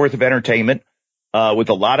night's worth of entertainment, with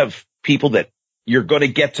a lot of people that you're going to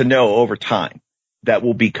get to know over time that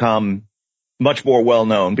will become much more well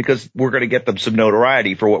known, because we're going to get them some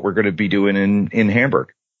notoriety for what we're going to be doing in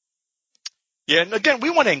Hamburg. Yeah, and again,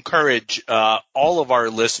 we want to encourage all of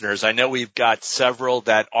our listeners. I know we've got several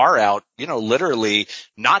that are out, literally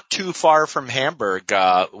not too far from Hamburg,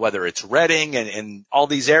 whether it's Reading and all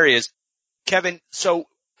these areas. Kevin, so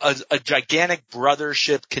a gigantic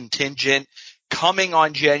brothership contingent coming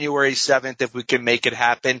on January 7th, if we can make it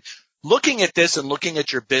happen. Looking at this and looking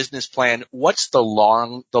at your business plan, what's the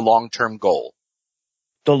long-term goal?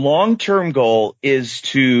 The long-term goal is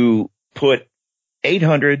to put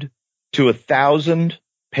 800 to 1,000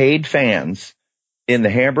 paid fans in the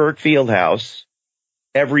Hamburg Fieldhouse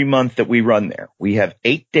every month that we run there. We have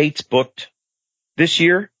 8 dates booked this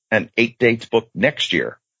year and 8 dates booked next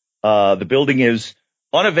year. The building is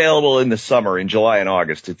unavailable in the summer, in July and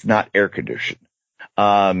August. It's not air conditioned.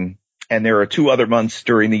 And there are 2 other months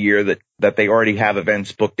during the year that they already have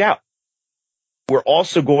events booked out. We're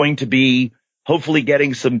also going to be hopefully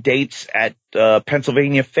getting some dates at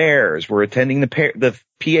Pennsylvania fairs. We're attending the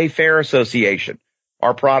PA Fair Association.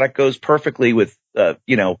 Our product goes perfectly with the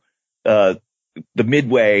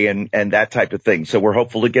Midway and that type of thing. So we're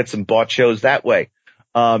hopeful to get some bought shows that way.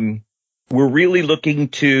 We're really looking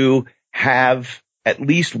to have at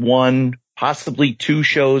least 1, possibly 2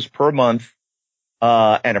 shows per month,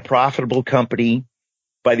 and a profitable company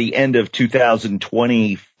by the end of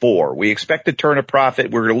 2024. We expect to turn a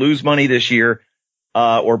profit. We're going to lose money this year,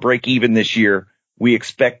 or break even this year. We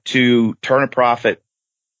expect to turn a profit,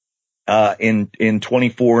 in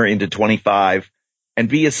 24 into 25, and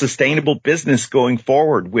be a sustainable business going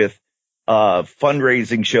forward with,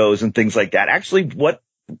 fundraising shows and things like that. Actually, what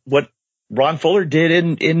Ron Fuller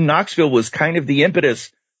did in Knoxville was kind of the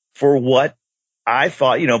impetus for what I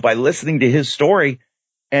thought, by listening to his story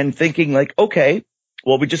and thinking like, okay,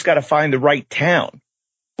 well, we just got to find the right town.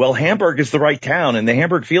 Well, Hamburg is the right town, and the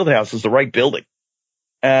Hamburg Fieldhouse is the right building.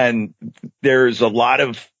 And there's a lot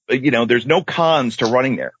of, there's no cons to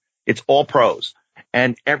running there. It's all pros.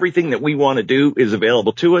 And everything that we want to do is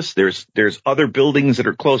available to us. There's other buildings that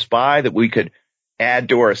are close by that we could add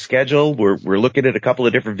to our schedule. We're looking at a couple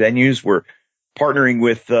of different venues. We're partnering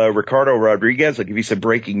with Ricardo Rodriguez. I'll give you some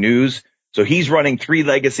breaking news. So he's running Three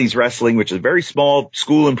Legacies Wrestling, which is a very small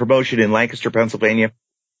school and promotion in Lancaster, Pennsylvania.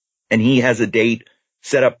 And he has a date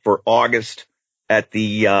set up for August at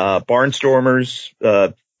the Barnstormers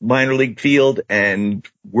minor league field, and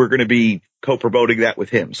we're going to be co-promoting that with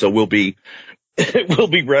him. So we'll be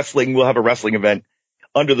wrestling. We'll have a wrestling event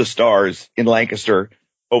under the stars in Lancaster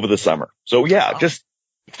over the summer. So yeah, just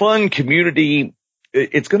fun community.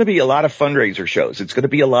 It's going to be a lot of fundraiser shows. It's going to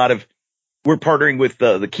be a lot of, we're partnering with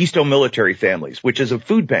the Keystone Military Families, which is a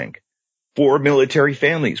food bank for military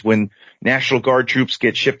families. When National Guard troops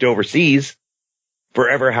get shipped overseas,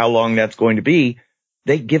 forever how long that's going to be,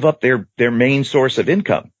 they give up their main source of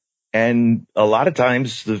income. And a lot of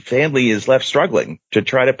times the family is left struggling to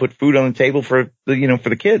try to put food on the table for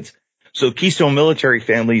the kids. So Keystone Military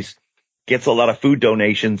Families gets a lot of food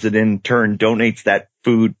donations and in turn donates that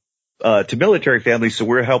food to military families. So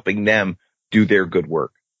we're helping them do their good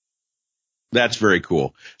work. That's very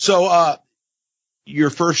cool. So, your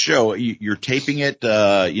first show, you're taping it,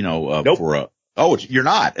 Nope. You're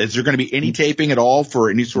not. Is there going to be any taping at all for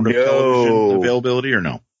any sort of television availability or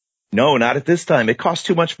no? No, not at this time. It costs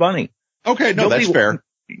too much money. Okay. No, that's fair.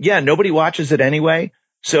 Yeah. Nobody watches it anyway.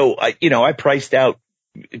 So I priced out,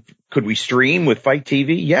 could we stream with Fight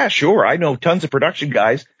TV? Yeah, sure. I know tons of production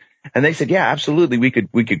guys. And they said, yeah, absolutely. We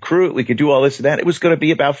could crew it. We could do all this and that. It was going to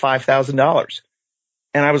be about $5,000.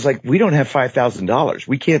 And I was like, we don't have $5,000.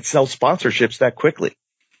 We can't sell sponsorships that quickly.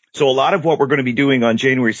 So a lot of what we're going to be doing on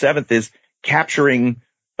January 7th is capturing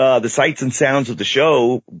the sights and sounds of the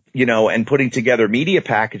show, and putting together media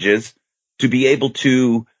packages to be able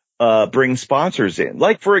to bring sponsors in.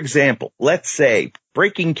 Like, for example, let's say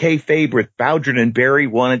Breaking Kayfabe with Bowdrin and Barry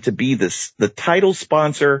wanted to be the title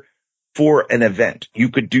sponsor for an event. You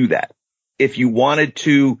could do that. If you wanted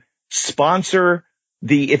to sponsor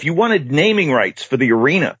if you wanted naming rights for the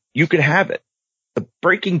arena, you could have it. The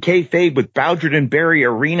Breaking Kayfabe with Bowdrin and Barry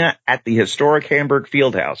Arena at the historic Hamburg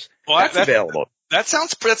Fieldhouse. Well, that's available. That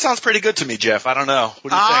sounds pretty good to me, Jeff. I don't know. What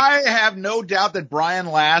do you think? I have no doubt that Brian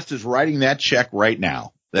Last is writing that check right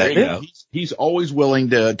now. There you go. He's always willing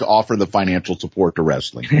to offer the financial support to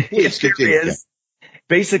wrestling.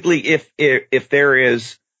 Basically, if there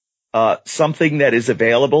is something that is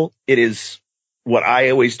available, it is what I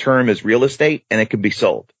always term as real estate, and it can be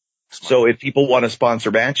sold. So if people want to sponsor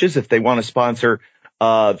matches, if they want to sponsor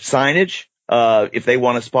signage, if they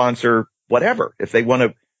want to sponsor whatever, if they want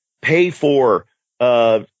to pay for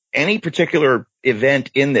any particular event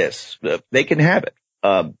in this, they can have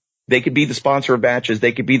it. They could be the sponsor of matches.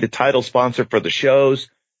 They could be the title sponsor for the shows,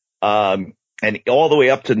 and all the way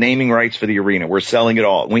up to naming rights for the arena. We're selling it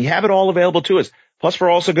all. We have it all available to us. Plus, we're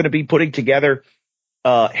also going to be putting together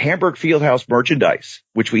Hamburg Fieldhouse merchandise,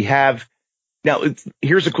 which we have. Now,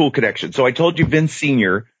 here's a cool connection. So I told you Vince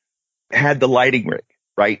Sr. had the lighting rig,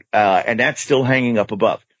 right? And that's still hanging up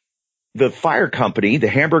above. The fire company, the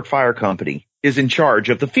Hamburg Fire Company, is in charge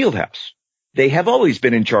of the Fieldhouse. They have always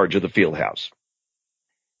been in charge of the Fieldhouse.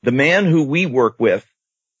 The man who we work with,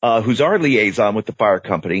 who's our liaison with the fire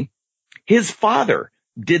company, his father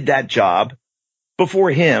did that job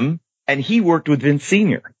before him, and he worked with Vince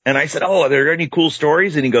Sr. And I said, are there any cool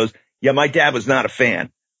stories? And he goes, yeah, my dad was not a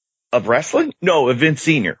fan of wrestling. No, of Vince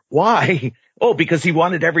Sr. Why? Oh, because he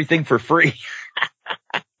wanted everything for free.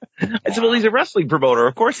 I said, well, he's a wrestling promoter.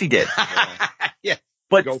 Of course he did. Yeah.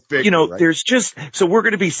 But, right? There's so we're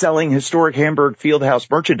going to be selling historic Hamburg Fieldhouse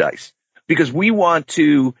merchandise because we want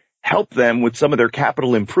to help them with some of their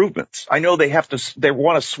capital improvements. I know they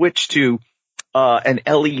want to switch to an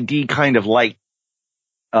LED kind of light.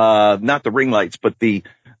 Not the ring lights, but the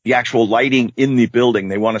actual lighting in the building.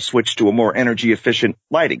 They want to switch to a more energy efficient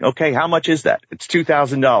lighting. Okay. How much is that? It's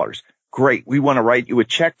 $2,000. Great. We want to write you a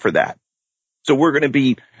check for that. So we're going to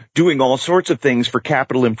be doing all sorts of things for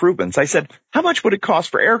capital improvements. I said, how much would it cost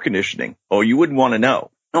for air conditioning? Oh, you wouldn't want to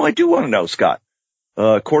know. No, I do want to know, Scott.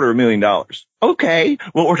 $250,000. Okay.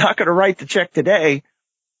 Well, we're not going to write the check today,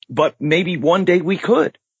 but maybe one day we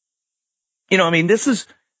could.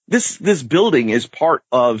 This building is part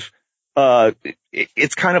of,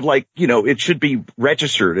 it's kind of like, it should be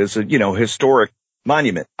registered as a, historic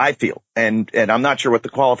monument, I feel. And I'm not sure what the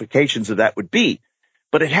qualifications of that would be,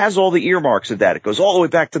 but it has all the earmarks of that. It goes all the way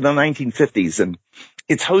back to the 1950s, and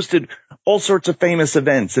it's hosted all sorts of famous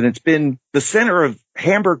events, and it's been the center of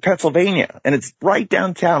Hamburg, Pennsylvania, and it's right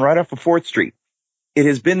downtown, right off of 4th Street. It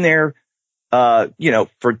has been there,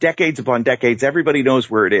 for decades upon decades. Everybody knows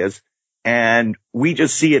where it is, and we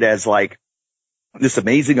just see it as like this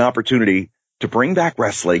amazing opportunity to bring back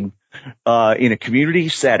wrestling in a community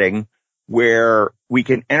setting where we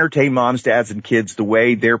can entertain moms, dads, and kids the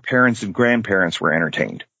way their parents and grandparents were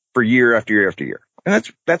entertained for year after year after year. And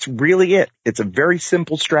that's really it. It's a very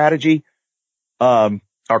simple strategy. Our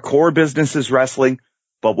core business is wrestling,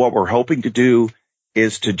 but what we're hoping to do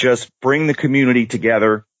is to just bring the community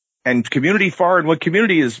together, and community far and what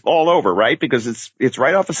community is all over, right? Because it's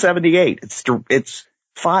right off of 78. It's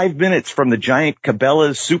 5 minutes from the giant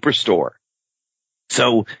Cabela's Superstore.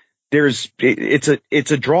 So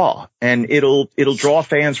it's a draw, and it'll draw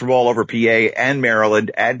fans from all over PA and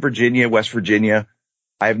Maryland and Virginia, West Virginia.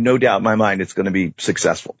 I have no doubt in my mind it's going to be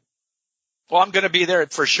successful. Well, I'm going to be there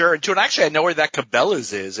for sure. And actually, I know where that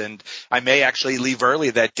Cabela's is, and I may actually leave early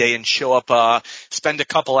that day and show up, spend a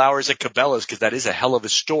couple hours at Cabela's, because that is a hell of a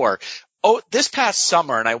store. Oh, this past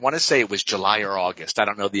summer, and I want to say it was July or August, I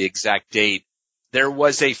don't know the exact date, there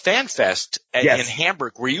was a fan fest in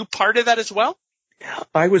Hamburg. Were you part of that as well?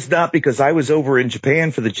 I was not, because I was over in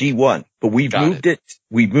Japan for the G1, but we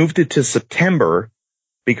moved it to September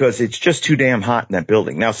because it's just too damn hot in that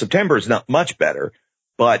building. Now, September is not much better,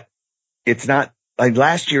 but it's not like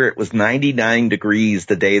last year. It was 99 degrees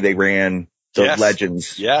the day they ran those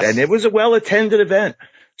Legends. Yes. And it was a well-attended event.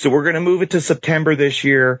 So we're going to move it to September this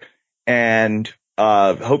year. And,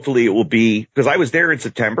 hopefully it will be, because I was there in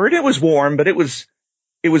September and it was warm, but it was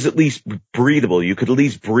at least breathable. You could at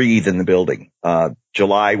least breathe in the building.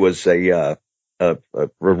 July was a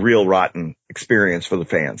real rotten experience for the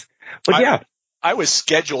fans. But I was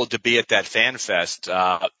scheduled to be at that fan fest,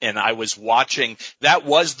 and I was watching. That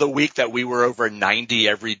was the week that we were over 90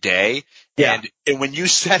 every day. Yeah. And when you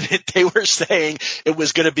said it, they were saying it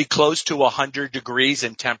was going to be close to 100 degrees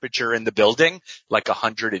in temperature in the building, like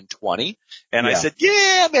 120. And I said,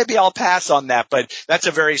 yeah, maybe I'll pass on that. But that's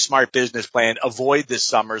a very smart business plan. Avoid the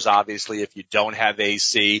summers, obviously, if you don't have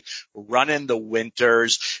AC. Run in the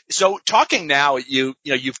winters. So talking now, you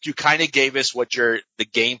kind of gave us what the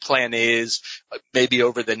game plan is, maybe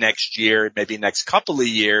over the next year, maybe next couple of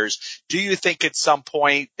years. Do you think at some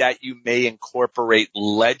point that you may incorporate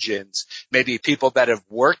Legends, maybe people that have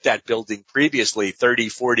worked that building previously 30,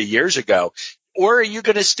 40 years ago, or are you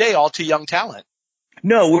going to stay all too young talent?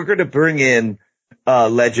 No, we're going to bring in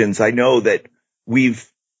Legends. I know that we've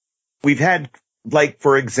had, like,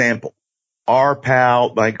 for example, our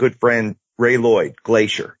pal, my good friend Ray Lloyd,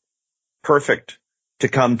 Glacier, perfect to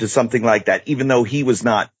come to something like that, even though he was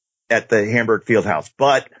not at the Hamburg Fieldhouse.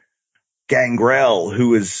 But Gangrel,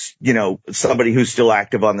 who is, somebody who's still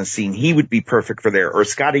active on the scene, he would be perfect for there. Or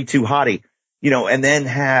Scotty Too Hottie, and then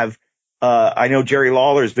have, I know Jerry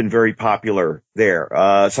Lawler has been very popular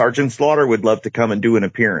there. Sergeant Slaughter would love to come and do an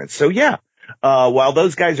appearance. So while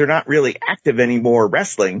those guys are not really active anymore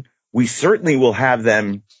wrestling, we certainly will have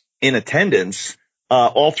them in attendance,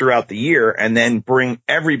 all throughout the year, and then bring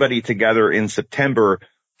everybody together in September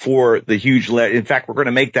for the huge in fact, we're going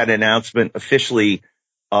to make that announcement officially,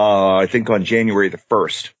 I think on January the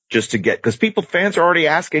 1st, just to because fans are already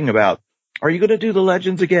asking about, are you going to do the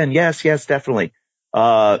Legends again? Yes, definitely.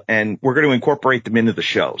 And we're going to incorporate them into the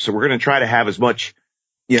show. So we're going to try to have as much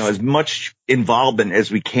involvement as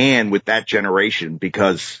we can with that generation,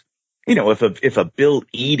 because, if a Bill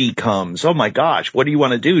Eadie comes, oh my gosh, what do you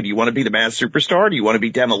want to do? Do you want to be the Masked Superstar? Do you want to be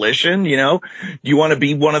Demolition? Do you want to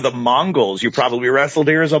be one of the Mongols? You probably wrestled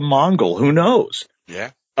here as a Mongol. Who knows? Yeah.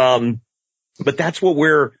 But that's what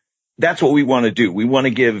we want to do. We want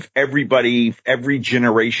to give everybody, every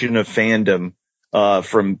generation of fandom,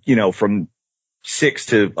 from 6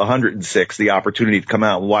 to 106, the opportunity to come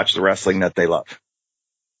out and watch the wrestling that they love.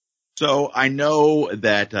 So I know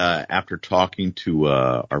that after talking to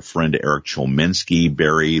our friend Eric Cholminsky,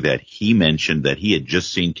 Barry, that he mentioned that he had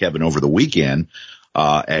just seen Kevin over the weekend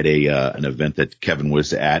at an event that Kevin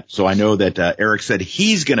was at. So I know that Eric said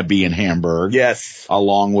he's going to be in Hamburg. Yes.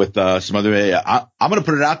 Along with some other. I'm going to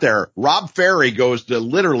put it out there. Rob Ferry goes to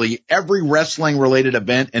literally every wrestling related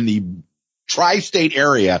event in the tri-state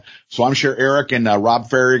area. So I'm sure Eric and Rob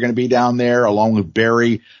Ferry are going to be down there along with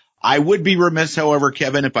Barry. I would be remiss, however,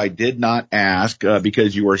 Kevin, if I did not ask,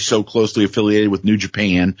 because you are so closely affiliated with New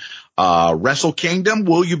Japan, Wrestle Kingdom.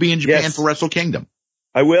 Will you be in Japan for Wrestle Kingdom?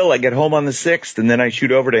 I will. I get home on the 6th, and then I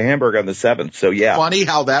shoot over to Hamburg on the 7th. So, yeah. Funny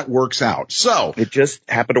how that works out. So it just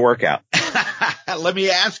happened to work out. Let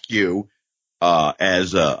me ask you,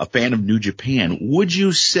 as a fan of New Japan, would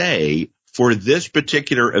you say for this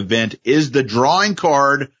particular event is the drawing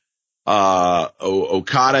card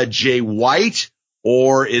Okada Jay White,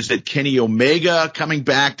 or is it Kenny Omega coming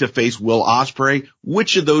back to face Will Ospreay?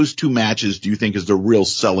 Which of those two matches do you think is the real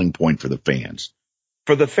selling point for the fans?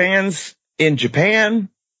 For the fans in Japan,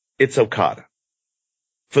 it's Okada.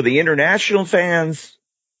 For the international fans,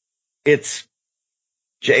 it's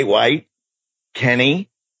Jay White, Kenny,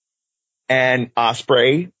 and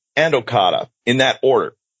Ospreay and Okada in that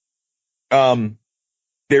order.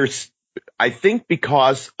 I think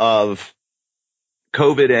because of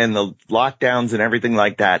COVID and the lockdowns and everything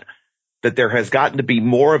like that, that there has gotten to be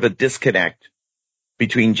more of a disconnect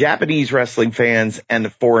between Japanese wrestling fans and the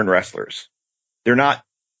foreign wrestlers. They're not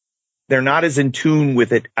as in tune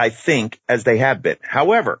with it, I think, as they have been.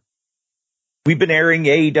 However, we've been airing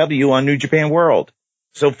AEW on New Japan World.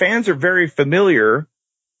 So fans are very familiar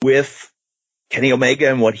with Kenny Omega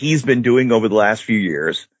and what he's been doing over the last few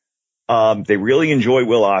years. They really enjoy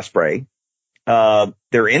Will Ospreay.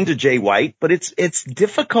 They're into Jay White, but it's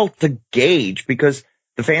difficult to gauge because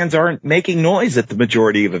the fans aren't making noise at the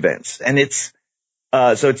majority of events. And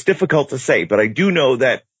so it's difficult to say, but I do know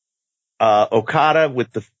that, Okada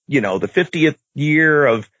with the 50th year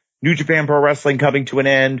of New Japan Pro Wrestling coming to an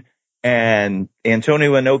end and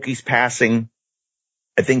Antonio Inoki's passing,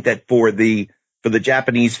 I think that for the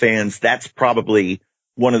Japanese fans, that's probably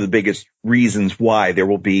one of the biggest reasons why there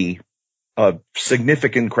will be a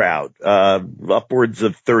significant crowd, upwards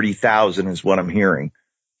of 30,000 is what I'm hearing.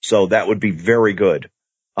 So that would be very good.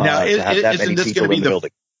 Now, isn't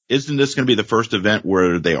this going to be the first event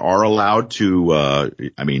where they are allowed to,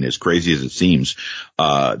 as crazy as it seems,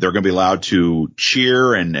 they're going to be allowed to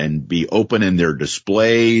cheer and be open in their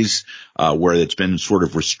displays, where it's been sort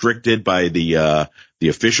of restricted by the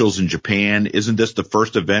officials in Japan? Isn't this the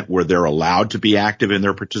first event where they're allowed to be active in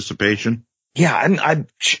their participation? Yeah,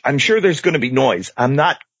 I'm sure there's going to be noise. I'm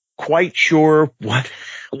not quite sure what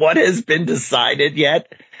has been decided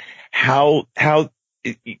yet. How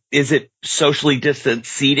is it socially distant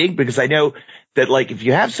seating? Because I know that, like, if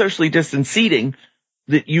you have socially distant seating,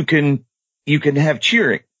 that you can have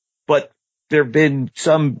cheering. But there have been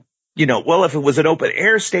some, if it was an open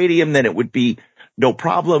air stadium, then it would be no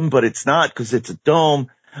problem, but it's not because it's a dome.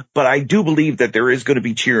 But I do believe that there is going to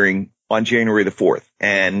be cheering on January the 4th.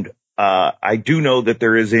 And I do know that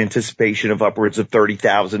there is anticipation of upwards of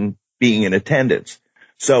 30,000 being in attendance.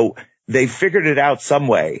 So they figured it out some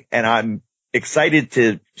way, and I'm excited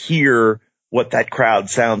to hear what that crowd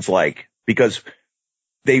sounds like, because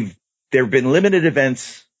there have been limited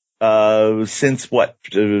events since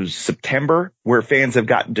September, where fans have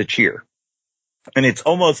gotten to cheer. And it's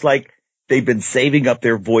almost like they've been saving up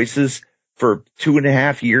their voices for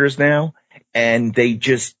 2.5 years now, and they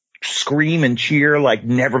just scream and cheer like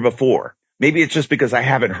never before. Maybe it's just because I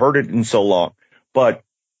haven't heard it in so long, but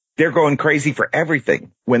they're going crazy for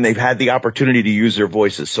everything when they've had the opportunity to use their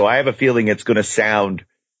voices. So I have a feeling it's going to sound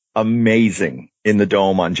amazing in the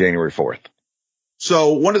Dome on January 4th.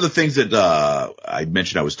 So one of the things that I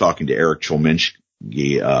mentioned, I was talking to Eric Cholminsky,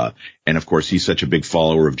 and of course he's such a big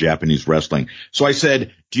follower of Japanese wrestling. So I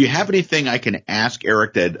said, do you have anything I can ask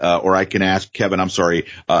Eric or I can ask Kevin,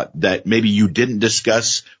 that maybe you didn't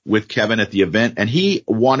discuss with Kevin at the event? And he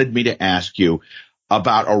wanted me to ask you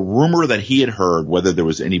about a rumor that he had heard, whether there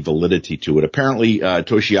was any validity to it. Apparently,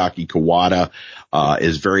 Toshiaki Kawada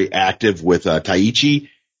is very active with Taichi.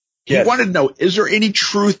 He wanted to know, is there any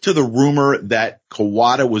truth to the rumor that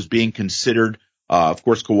Kawada was being considered? Of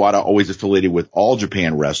course, Kawada always affiliated with All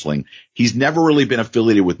Japan Wrestling. He's never really been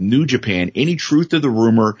affiliated with New Japan. Any truth to the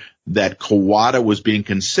rumor that Kawada was being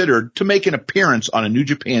considered to make an appearance on a New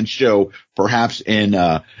Japan show, perhaps in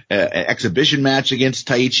an exhibition match against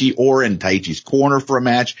Taichi or in Taichi's corner for a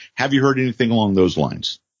match? Have you heard anything along those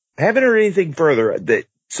lines? I haven't heard anything further.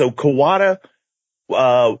 So Kawada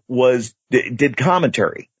did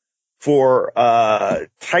commentary for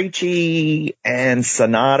Taichi and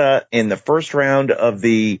Sanada in the first round of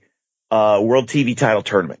the World TV title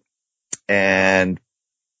tournament. And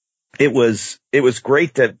it was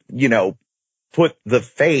great to, put the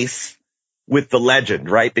face with the legend,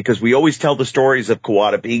 right? Because we always tell the stories of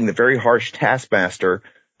Kawada being the very harsh taskmaster,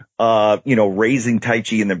 raising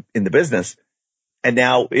Taichi in the business. And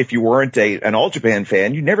now, if you weren't an All Japan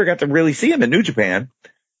fan, you never got to really see him in New Japan.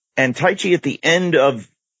 And Taichi, at the end of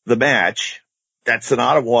the match that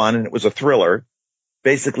Sanada won, and it was a thriller,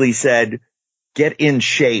 basically said, get in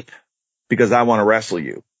shape because I want to wrestle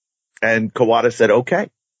you. And Kawada said, okay,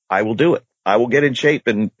 I will do it. I will get in shape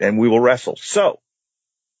and we will wrestle. So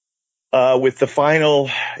with the final,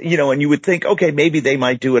 and you would think, okay, maybe they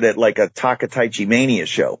might do it at like a Takataichi Mania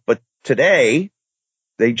show. But today,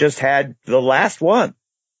 they just had the last one.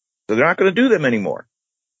 So they're not going to do them anymore.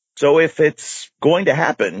 So if it's going to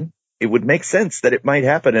happen, it would make sense that it might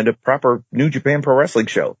happen at a proper New Japan Pro Wrestling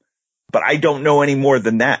show. But I don't know any more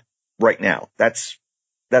than that right now. That's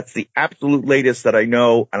the absolute latest that I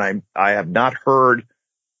know. And I have not heard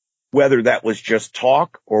whether that was just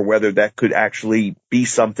talk or whether that could actually be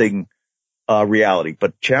something reality.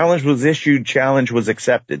 But challenge was issued, challenge was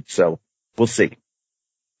accepted. So we'll see.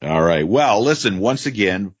 All right. Well, listen, once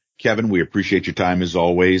again, Kevin, we appreciate your time as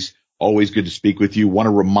always. Always good to speak with you. Want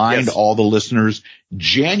to remind all the listeners,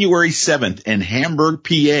 January 7th in Hamburg,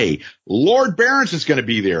 PA, Lord Behrens is going to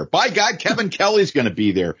be there. By God, Kevin Kelly's going to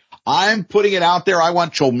be there. I'm putting it out there. I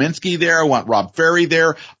want Cholminski there. I want Rob Ferry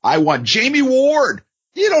there. I want Jamie Ward.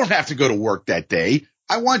 You don't have to go to work that day.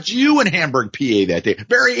 I want you in Hamburg, PA that day.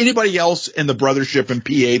 Barry, anybody else in the brothership in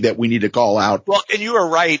PA that we need to call out? Well, and you were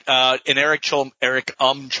right, in Eric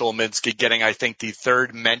Cholminski getting, I think, the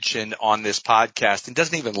third mention on this podcast and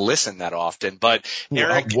doesn't even listen that often. But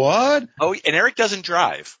Eric. What? Oh, and Eric doesn't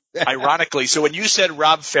drive, ironically. So when you said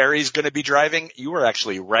Rob Ferry's going to be driving, you were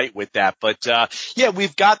actually right with that. But, yeah,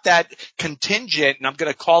 we've got that contingent, and I'm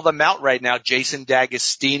going to call them out right now. Jason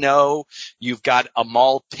D'Agostino. You've got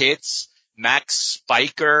Amal Pitts. Max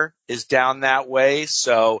Spiker is down that way.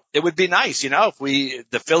 So it would be nice, if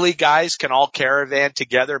the Philly guys can all caravan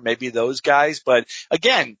together, maybe those guys. But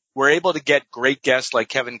again, we're able to get great guests like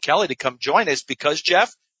Kevin Kelly to come join us because,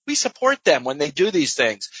 Jeff, we support them when they do these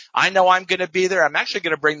things. I know I'm going to be there. I'm actually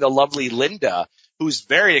going to bring the lovely Linda, who's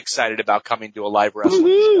very excited about coming to a live wrestling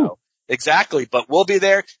show. Exactly. But we'll be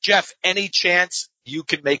there. Jeff, any chance you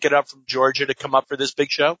can make it up from Georgia to come up for this big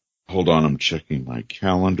show? Hold on, I'm checking my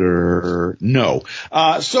calendar. No.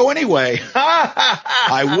 So anyway,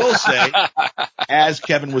 I will say, as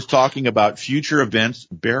Kevin was talking about future events,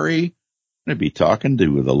 Barry, I'm going to be talking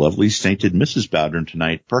to the lovely sainted Mrs. Bowden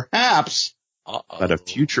tonight, perhaps at a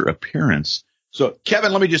future appearance. So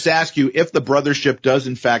Kevin, let me just ask you, if the brothership does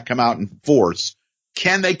in fact come out in force,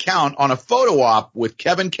 can they count on a photo op with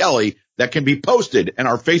Kevin Kelly that can be posted in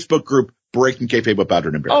our Facebook group, Breaking Kayfabe with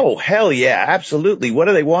Bowden and Barry? Oh, hell yeah. Absolutely. What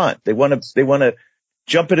do they want? They want to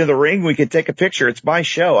jump into the ring. We can take a picture. It's my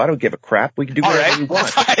show. I don't give a crap. We can do whatever we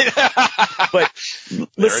want. But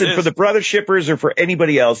listen, for the brother shippers or for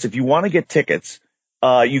anybody else, if you want to get tickets,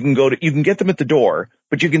 you can get them at the door,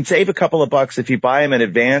 but you can save a couple of bucks if you buy them in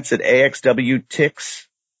advance at AXWTix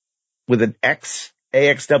with an X,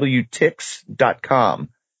 AXWTix.com.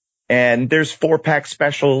 And there's 4-pack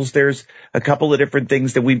specials. There's a couple of different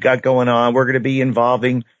things that we've got going on. We're going to be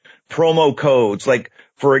involving promo codes. Like,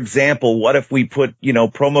 for example, what if we put,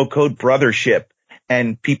 promo code brothership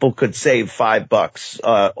and people could save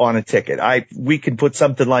 $5 on a ticket? We can put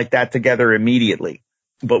something like that together immediately,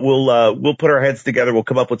 but we'll put our heads together. We'll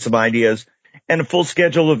come up with some ideas and a full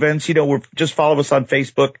schedule of events. Just follow us on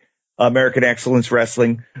Facebook. American Excellence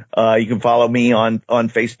Wrestling. You can follow me on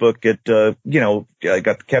Facebook at, I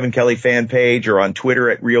got the Kevin Kelly fan page, or on Twitter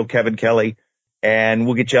at Real Kevin Kelly, and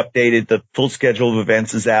we'll get you updated. The full schedule of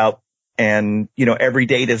events is out, and, every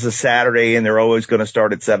date is a Saturday, and they're always going to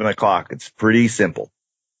start at 7:00. It's pretty simple.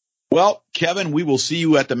 Well, Kevin, we will see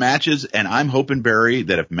you at the matches, and I'm hoping, Barry,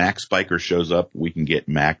 that if Max Spiker shows up, we can get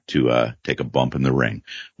Mac to take a bump in the ring.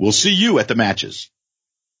 We'll see you at the matches.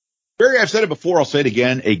 Barry, I've said it before, I'll say it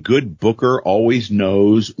again. A good booker always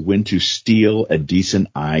knows when to steal a decent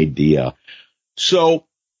idea. So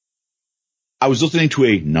I was listening to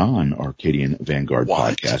a non-Arcadian Vanguard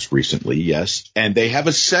podcast recently, yes, and they have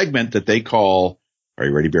a segment that they call, are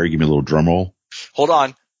you ready, Barry? Give me a little drum roll. Hold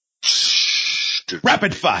on.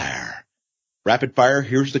 Rapid fire. Rapid fire,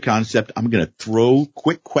 here's the concept. I'm going to throw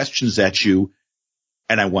quick questions at you,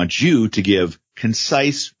 and I want you to give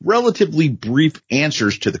concise, relatively brief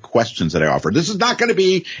answers to the questions that I offer. This is not going to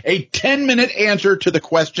be a 10-minute answer to the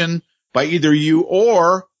question by either you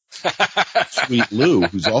or Sweet Lou,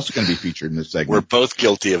 who's also going to be featured in this segment. We're both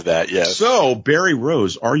guilty of that, yes. So, Barry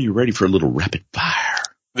Rose, are you ready for a little rapid fire?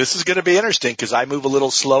 This is going to be interesting because I move a little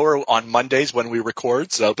slower on Mondays when we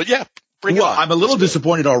record. So, but yeah, bring it on. I'm a little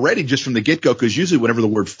disappointed already just from the get-go, because usually whenever the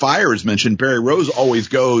word fire is mentioned, Barry Rose always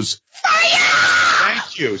goes, fire!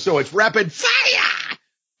 Thank you. So it's rapid fire.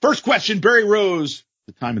 First question, Barry Rose.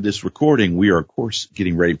 At the time of this recording, we are, of course,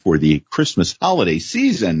 getting ready for the Christmas holiday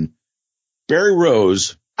season. Barry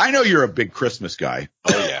Rose, I know you're a big Christmas guy.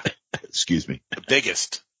 Oh, yeah. Excuse me. The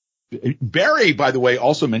biggest. Barry, by the way,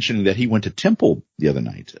 also mentioning that he went to Temple the other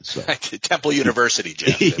night. So Temple University,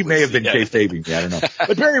 Jeff. He may have been kayfabing me. I don't know.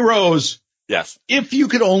 But Barry Rose, Yes. If you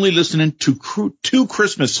could only listen to two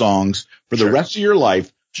Christmas songs for the rest of your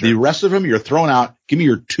life, the rest of them you're throwing out, give me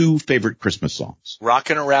your two favorite Christmas songs.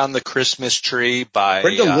 Rockin' Around the Christmas Tree by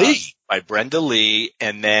Brenda Lee,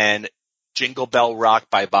 and then Jingle Bell Rock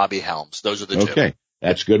by Bobby Helms. Those are the two. Okay.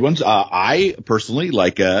 That's good ones. I personally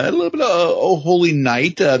like a little bit of Oh Holy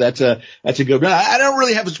Night. That's a good one. I don't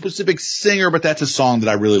really have a specific singer, but that's a song that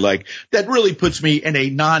I really like. That really puts me in a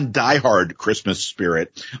non-diehard Christmas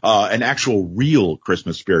spirit, an actual real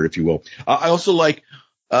Christmas spirit, if you will. I also like,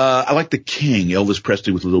 I like the King, Elvis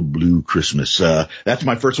Presley with a little Blue Christmas. That's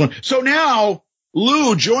my first one. So now,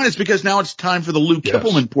 Lou, join us because now it's time for the Lou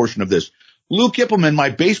Kippelman portion of this. Lou Kippelman, my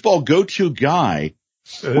baseball go-to guy.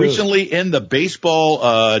 Recently in the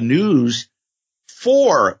baseball news,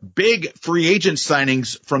 4 big free agent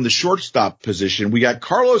signings from the shortstop position. We got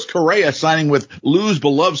Carlos Correa signing with Lou's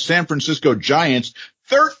beloved San Francisco Giants,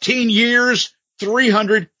 13 years,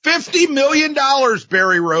 $350 million,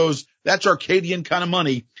 Barry Rose. That's Arcadian kind of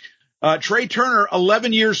money. Trey Turner,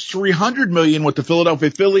 11 years, $300 million with the Philadelphia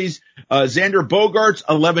Phillies. Xander Bogaerts,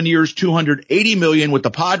 11 years, $280 million with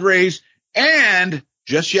the Padres. And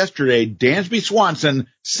just yesterday, Dansby Swanson,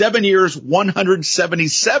 7 years,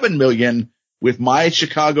 $177 million with my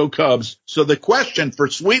Chicago Cubs. So the question for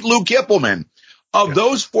sweet Lou Kippelman, of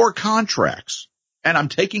those 4 contracts, and I'm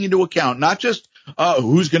taking into account not just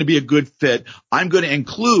who's going to be a good fit, I'm going to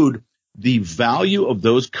include the value of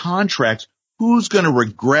those contracts. Who's going to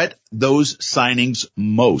regret those signings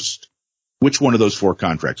most? Which one of those 4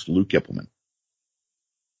 contracts, Lou Kippelman?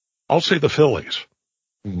 I'll say the Phillies.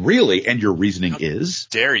 Really? And your reasoning is?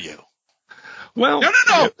 Dare you? Well,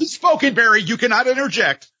 no. He's spoken, Barry. You cannot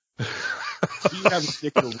interject. You have a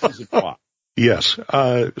particular reason why. Yes.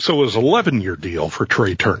 So it was an 11-year deal for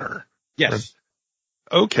Trey Turner. Yes.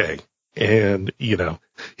 Okay. And,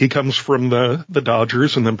 he comes from the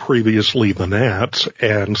Dodgers and then previously the Nats.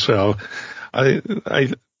 And so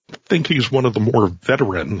I think he's one of the more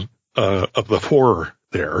veteran, of the 4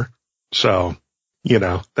 there. So,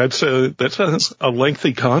 that's a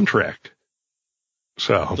lengthy contract.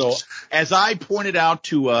 So as I pointed out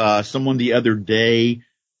to someone the other day,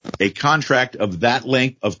 a contract of that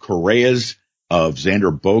length of Correa's, of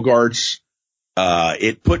Xander Bogaerts,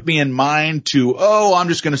 it put me in mind to, I'm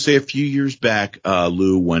just going to say a few years back,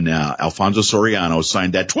 Lou, when Alfonso Soriano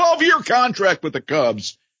signed that 12-year contract with the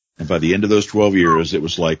Cubs. And by the end of those 12 years, it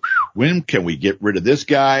was like, when can we get rid of this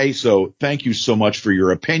guy? So thank you so much for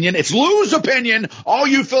your opinion. It's Lou's opinion. All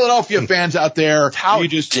you Philadelphia fans out there. How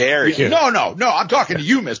dare you? No, I'm talking to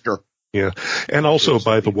you, mister. Yeah. And also,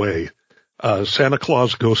 by the way, Santa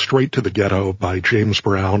Claus Goes Straight to the Ghetto by James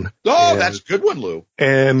Brown. Oh, that's a good one, Lou.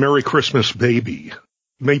 And Merry Christmas Baby,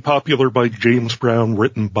 made popular by James Brown,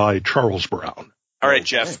 written by Charles Brown. All right,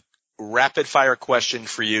 Jeff. Rapid fire question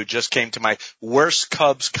for you. Just came to my worst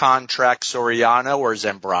Cubs contract, Soriano or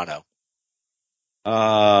Zambrano?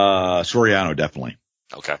 Soriano, definitely.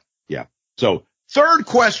 Okay. Yeah. So third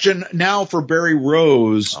question now for Barry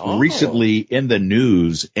Rose. Recently in the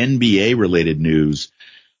news, NBA related news.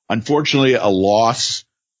 Unfortunately, a loss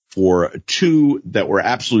for 2 that were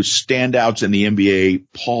absolute standouts in the NBA,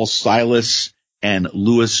 Paul Silas and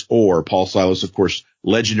Louis Orr. Paul Silas, of course,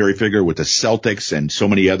 legendary figure with the Celtics and so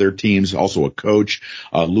many other teams, also a coach.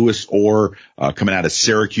 Louis Orr, coming out of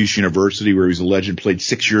Syracuse University, where he was a legend, played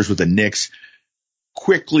 6 years with the Knicks.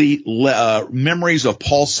 Quickly, memories of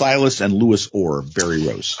Paul Silas and Louis Orr, Barry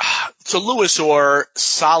Rose. So Louis Orr,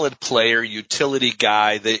 solid player, utility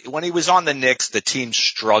guy. When he was on the Knicks, the team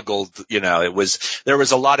struggled. There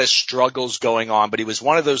was a lot of struggles going on, but he was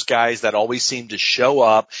one of those guys that always seemed to show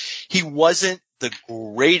up. He wasn't the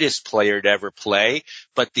greatest player to ever play,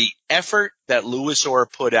 but the effort that Louis Orr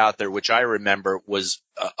put out there, which I remember, was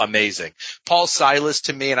amazing. Paul Silas,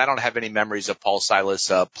 to me, and I don't have any memories of Paul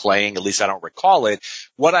Silas playing, at least I don't recall it.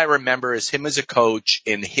 What I remember is him as a coach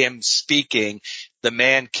and him speaking. The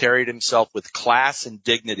man carried himself with class and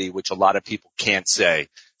dignity, which a lot of people can't say.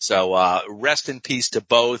 So rest in peace to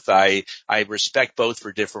both. I respect both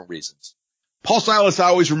for different reasons. Paul Silas, I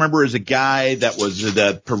always remember as a guy that was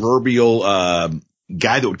the proverbial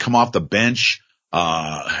guy that would come off the bench.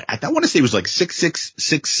 I want to say he was like 6'6",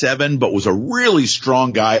 6'7", but was a really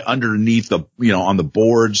strong guy underneath the, on the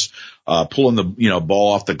boards, pulling the,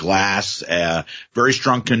 ball off the glass. Very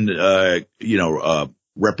strong,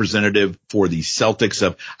 representative for the Celtics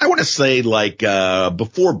of, I want to say like,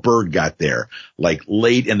 before Bird got there, like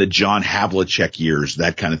late in the John Havlicek years,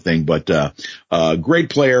 that kind of thing. But, great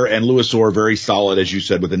player, and Louis Orr, very solid, as you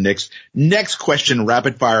said, with the Knicks. Next question,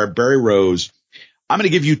 rapid fire, Barry Rose. I'm going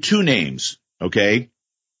to give you 2 names. Okay.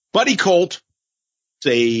 Buddy Colt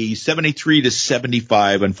say 73 to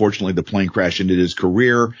 75. Unfortunately, the plane crash ended his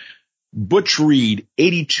career. Butch Reed,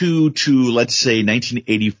 82 to, let's say,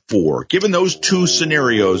 1984. Given those two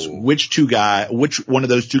scenarios, which one of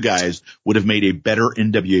those two guys would have made a better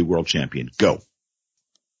NWA World Champion? Go.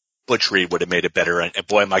 Butch Reed would have made it better, and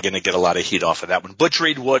boy, am I going to get a lot of heat off of that one. Butch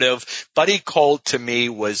Reed would have. Buddy Colt, to me,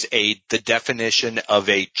 was the definition of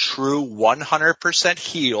a true 100%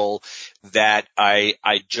 heel that I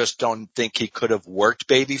just don't think he could have worked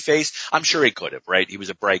babyface. I'm sure he could have, right? He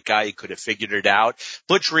was a bright guy. He could have figured it out.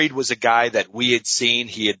 Butch Reed was a guy that we had seen.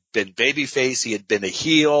 He had been babyface. He had been a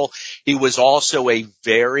heel. He was also a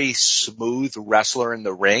very smooth wrestler in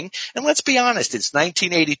the ring. And let's be honest, it's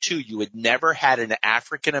 1982. You had never had an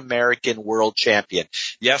African-American world champion.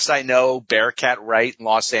 Yes, I know Bearcat Wright in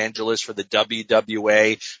Los Angeles for the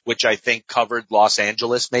WWA, which I think covered Los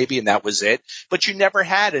Angeles maybe, and that was it. But you never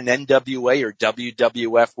had an NWA or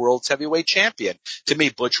WWF World Heavyweight Champion. To me,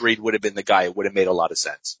 Butch Reed would have been the guy. It would have made a lot of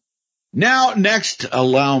sense. Now, next,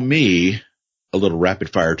 allow me a little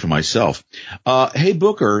rapid fire to myself. Hey,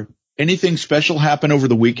 Booker, anything special happen over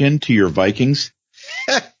the weekend to your Vikings?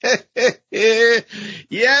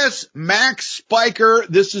 Yes, Max Spiker.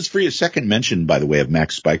 This is for you. Second mention, by the way, of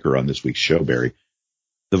Max Spiker on this week's show, Barry.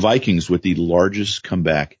 The Vikings with the largest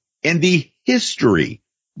comeback in the history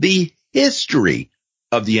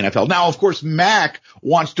of the NFL. Now, of course, Mac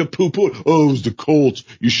wants to poo-poo. Oh, it was the Colts.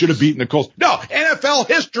 You should have beaten the Colts. No, NFL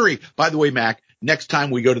history. By the way, Mac, next time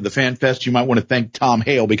we go to the Fan Fest, you might want to thank Tom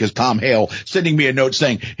Hale, because Tom Hale sending me a note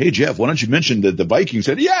saying, hey, Jeff, why don't you mention that the Vikings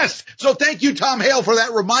said yes. So thank you, Tom Hale, for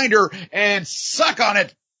that reminder, and suck on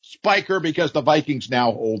it, Spiker, because the Vikings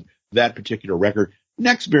now hold that particular record.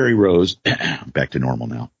 Next, Barry Rose. Back to normal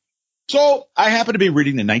now. So I happen to be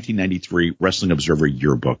reading the 1993 Wrestling Observer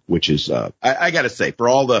Yearbook, which is, I got to say, for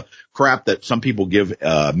all the crap that some people give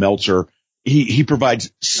Meltzer, he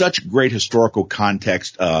provides such great historical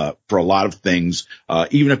context for a lot of things.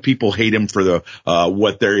 Even if people hate him for the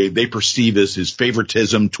what they perceive as his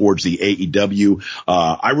favoritism towards the AEW,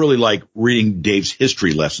 I really like reading Dave's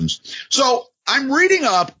history lessons. So I'm reading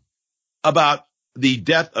up about the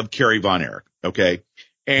death of Kerry Von Erich. Okay.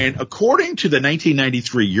 And according to the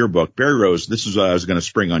 1993 yearbook, Barry Rose, this is what I was going to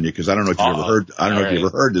spring on you, because I don't know if you ever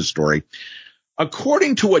heard this story.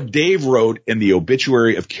 According to what Dave wrote in the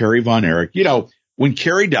obituary of Kerry Von Erich, you know, when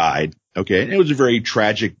Kerry died, okay, and it was a very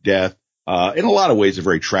tragic death, in a lot of ways, a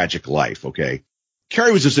very tragic life, okay.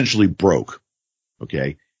 Kerry was essentially broke,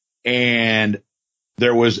 okay. And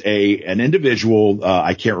there was an individual,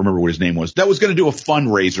 I can't remember what his name was, that was going to do a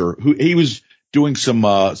fundraiser. He was doing some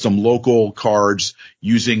local cards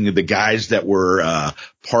using the guys that were,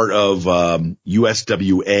 part of,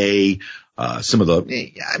 USWA, some of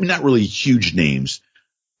the, not really huge names,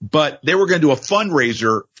 but they were going to do a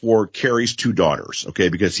fundraiser for Kerry's two daughters. Okay.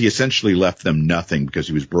 Because he essentially left them nothing because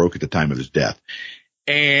he was broke at the time of his death.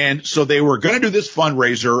 And so they were going to do this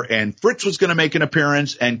fundraiser, and Fritz was going to make an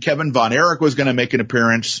appearance, and Kevin Von Erich was going to make an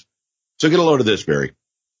appearance. So get a load of this, Barry.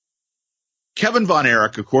 Kevin Von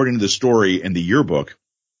Erich, according to the story in the yearbook,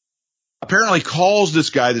 apparently calls this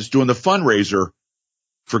guy that's doing the fundraiser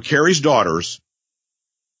for Kerry's daughters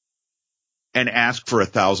and asks for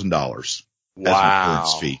 $1,000 as an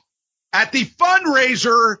appearance fee at the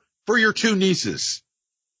fundraiser for your two nieces.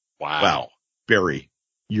 Wow. Barry,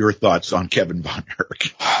 your thoughts on Kevin Von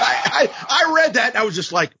Erich? I read that and I was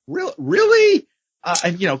just like, really?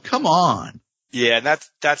 And come on. Yeah, and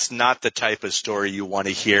that's not the type of story you want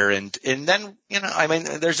to hear. And then,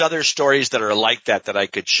 there's other stories that are like that I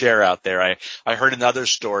could share out there. I heard another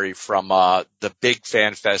story from, the big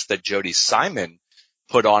fan fest that Jody Simon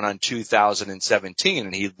put on 2017,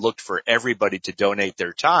 and he looked for everybody to donate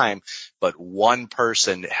their time, but one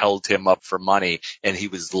person held him up for money, and he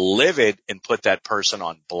was livid and put that person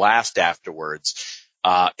on blast afterwards.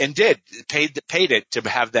 And paid it to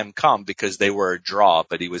have them come because they were a draw,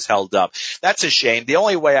 but he was held up. That's a shame. The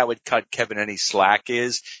only way I would cut Kevin any slack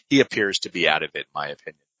is he appears to be out of it, in my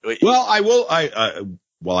opinion. Well,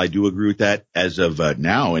 while I do agree with that, as of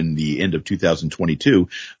now, in the end of 2022,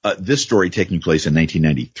 this story taking place in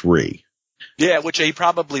 1993. Yeah, which he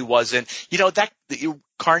probably wasn't.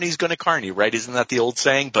 Carney's going to Carney, right? Isn't that the old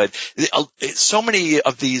saying? But so many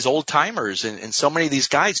of these old timers and so many of these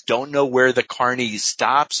guys don't know where the Carney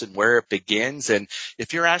stops and where it begins. And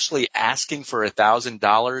if you're actually asking for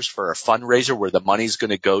 $1,000 for a fundraiser where the money's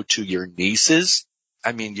going to go to your nieces,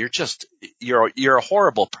 I mean, you're a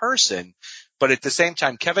horrible person. But at the same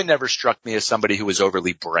time, Kevin never struck me as somebody who was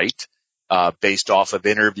overly bright. Based off of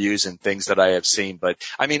interviews and things that I have seen. But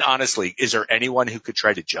I mean, honestly, is there anyone who could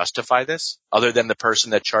try to justify this other than the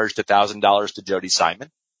person that charged $1,000 to Jody Simon?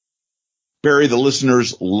 Barry, the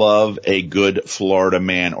listeners love a good Florida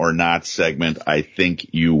man or not segment. I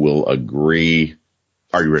think you will agree.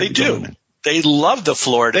 Are you ready? They do. They love the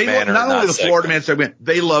Florida man or not. Not only the segment. Florida man segment,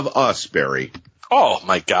 they love us, Barry. Oh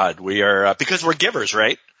my God, we are because we're givers,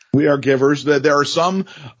 right? We are givers. There are some,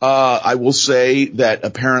 I will say, that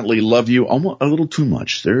apparently love you almost a little too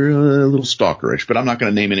much. They're a little stalkerish, but I'm not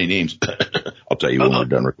going to name any names. I'll tell you when we're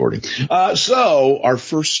done recording. So our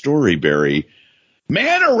first story, Barry.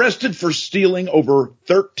 Man arrested for stealing over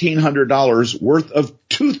 $1,300 worth of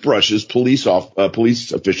toothbrushes, police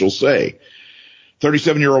officials say.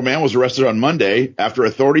 37-year-old man was arrested on Monday after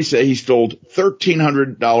authorities say he stole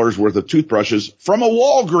 $1,300 worth of toothbrushes from a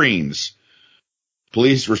Walgreens.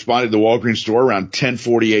 Police responded to the Walgreens store around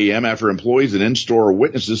 10:40 a.m. after employees and in-store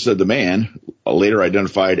witnesses said the man, later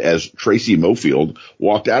identified as Tracy Mofield,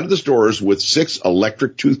 walked out of the stores with 6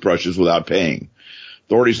 electric toothbrushes without paying.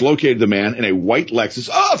 Authorities located the man in a white Lexus.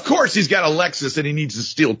 Oh, of course he's got a Lexus and he needs to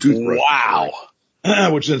steal toothbrushes. Wow.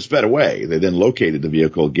 Which then sped away. They then located the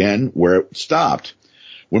vehicle again where it stopped.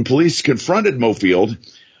 When police confronted Mofield,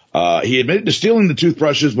 he admitted to stealing the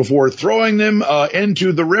toothbrushes before throwing them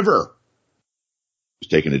into the river. He was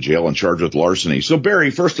taken to jail and charged with larceny. So,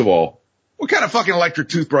 Barry, first of all, what kind of fucking electric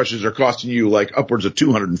toothbrushes are costing you like upwards of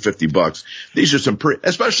 $250? These are some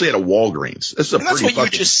especially at a Walgreens. That's what you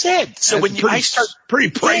just said. So when I start pretty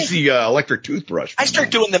pricey electric toothbrush. I start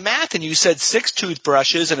doing the math, and you said 6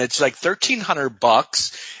 toothbrushes, and it's like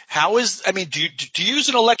 $1,300. How is? I mean, do you use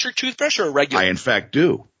an electric toothbrush or a regular? I in fact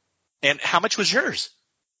do. And how much was yours?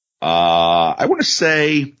 I want to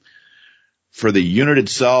say for the unit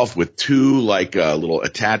itself with 2 like little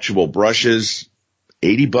attachable brushes,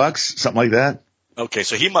 $80, something like that. Okay,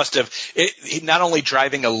 so he must have he not only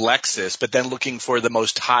driving a Lexus, but then looking for the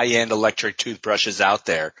most high-end electric toothbrushes out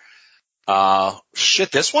there.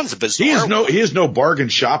 This one's a bizarre. He is no bargain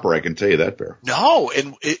shopper, I can tell you that, Bear. No,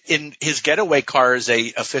 in his getaway car is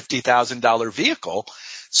a $50,000 vehicle.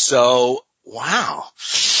 So, wow.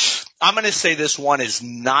 I'm going to say this one is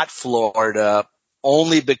not Florida.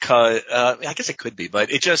 Only because, I guess it could be,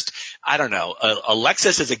 but it just, I don't know. A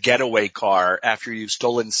Lexus is a getaway car after you've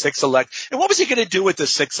stolen 6 and what was he going to do with the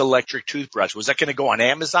 6 electric toothbrush? Was that going to go on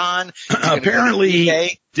Amazon?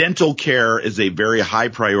 Apparently, dental care is a very high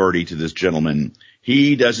priority to this gentleman.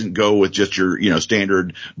 He doesn't go with just your,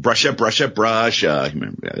 standard brush. Remember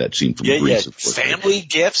that scene from Grease, of course. Family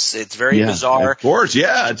gifts. It's very bizarre. Of course,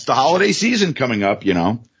 yeah. It's the holiday season coming up,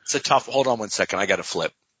 It's a tough, hold on one second. I got to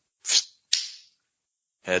flip.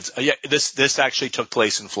 Heads. This actually took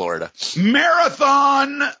place in Florida.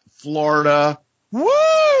 Marathon, Florida.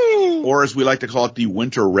 Woo! Or as we like to call it, the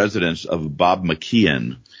winter residence of Bob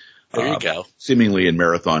McKeon. There you go. Seemingly in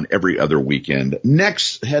Marathon every other weekend.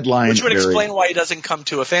 Next headline. Which would explain why he doesn't come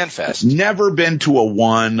to a fan fest. Never been to a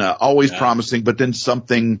one, always promising, but then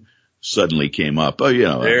something suddenly came up.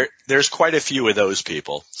 Oh, there's quite a few of those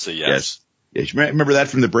people. So yes. Remember that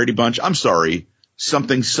from the Brady Bunch? I'm sorry.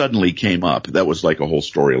 Something suddenly came up. That was like a whole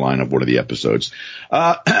storyline of one of the episodes.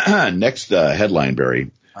 Next headline,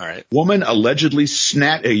 Barry. All right. Woman allegedly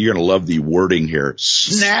you're going to love the wording here.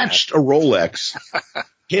 Snatched a Rolex,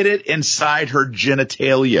 hid it inside her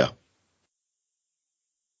genitalia.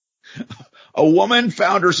 A woman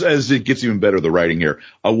found herself, it gets even better, the writing here.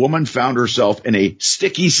 A woman found herself in a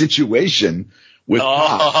sticky situation with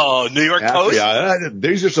New York Post?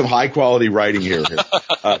 These are some high quality writing here.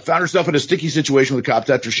 Found herself in a sticky situation with cops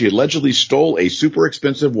after she allegedly stole a super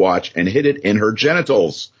expensive watch and hid it in her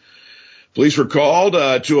genitals. Police were called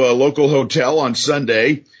to a local hotel on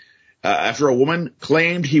Sunday after a woman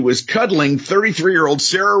claimed he was cuddling 33-year-old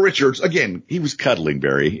Sarah Richards. Again, he was cuddling,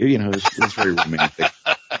 Barry. It's very romantic.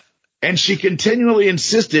 And she continually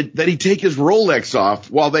insisted that he take his Rolex off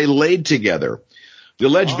while they laid together. The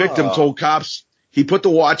alleged victim told cops he put the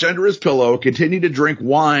watch under his pillow, continued to drink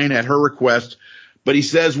wine at her request, but he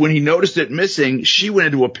says when he noticed it missing, she went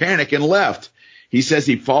into a panic and left. He says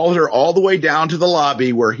he followed her all the way down to the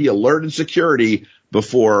lobby where he alerted security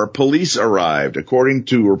before police arrived. According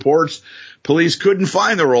to reports, police couldn't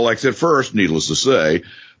find the Rolex at first, needless to say,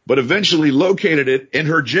 but eventually located it in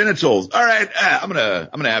her genitals. All right, I'm gonna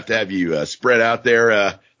have to have you spread out there.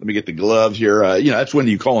 Let me get the gloves here. That's when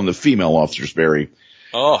you call in the female officers, Barry.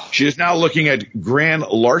 Oh. She is now looking at grand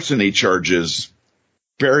larceny charges.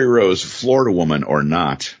 Barry Rose, Florida woman or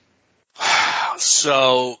not?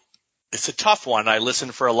 So it's a tough one. I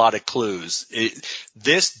listen for a lot of clues.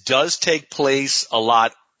 This does take place a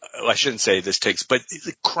lot. I shouldn't say this takes, but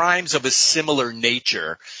crimes of a similar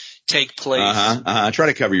nature take place. Try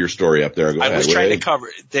to cover your story up there. Go ahead. I was trying to cover.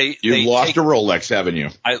 You've lost a Rolex, haven't you?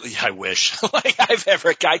 I wish. Like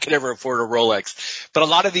I could ever afford a Rolex. But a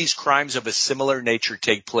lot of these crimes of a similar nature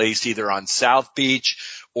take place either on South Beach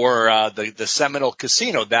or the Seminole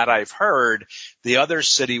Casino that I've heard. The other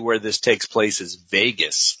city where this takes place is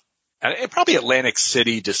Vegas. And probably Atlantic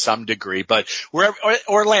City to some degree, but wherever,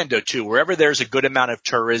 Orlando too, wherever there's a good amount of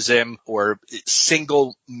tourism or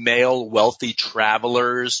single male wealthy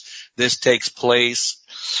travelers, this takes place.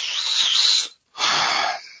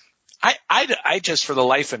 I just, for the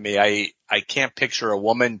life of me, I can't picture a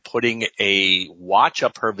woman putting a watch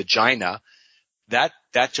up her vagina. That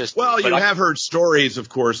just. Well, you have heard stories, of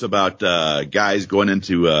course, about, guys going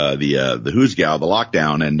into, the Who's Gal, the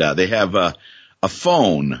lockdown, and, they have, a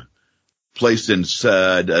phone placed in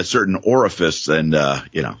a certain orifice, and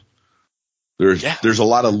there's a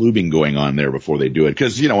lot of lubing going on there before they do it,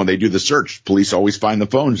 because when they do the search, police always find the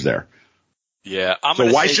phones there. Yeah.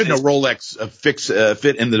 So why shouldn't a Rolex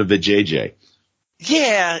fit into the vajayjay?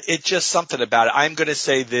 Yeah, it's just something about it. I'm going to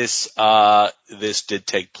say this did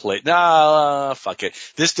take place. No, fuck it.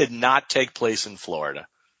 This did not take place in Florida.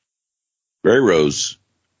 Barry Rose,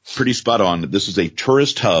 pretty spot on. This is a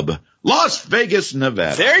tourist hub. Las Vegas,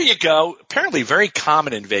 Nevada. There you go. Apparently very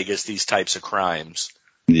common in Vegas, these types of crimes.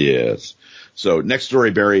 Yes. So next story,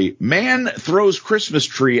 Barry. Man throws Christmas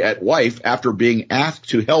tree at wife after being asked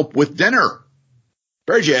to help with dinner.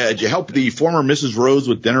 Barry, did you help the former Mrs. Rose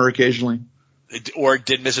with dinner occasionally? Or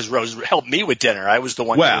did Mrs. Rose help me with dinner? I was the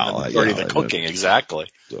one doing the majority of the cooking. Exactly.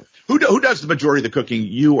 So, who does the majority of the cooking?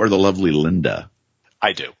 You or the lovely Linda?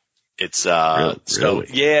 I do. It's, really?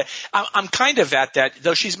 Yeah, I'm kind of at that,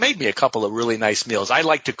 though she's made me a couple of really nice meals. I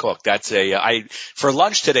like to cook. For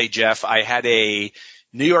lunch today, Jeff, I had a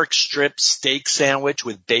New York strip steak sandwich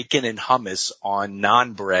with bacon and hummus on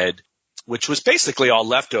naan bread, which was basically all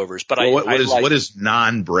leftovers. But what is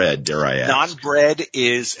naan bread, dare I ask? Naan bread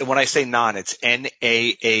is, and when I say naan, it's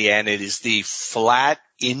N-A-A-N. It is the flat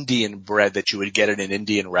Indian bread that you would get in an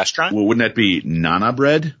Indian restaurant. Well, wouldn't that be nana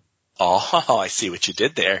bread? Oh, I see what you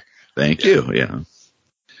did there. Thank you. Yeah.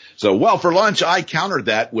 So, for lunch, I countered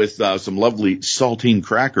that with some lovely saltine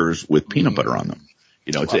crackers with peanut butter on them.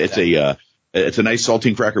 It's a nice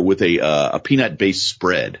saltine cracker with a peanut-based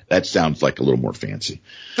spread. That sounds like a little more fancy.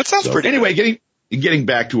 That sounds pretty. Anyway, getting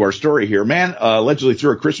back to our story here, man allegedly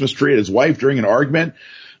threw a Christmas tree at his wife during an argument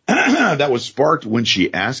that was sparked when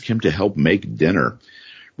she asked him to help make dinner.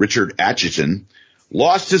 Richard Atchison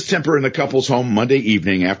lost his temper in the couple's home Monday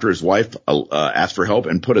evening after his wife asked for help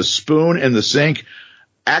and put a spoon in the sink,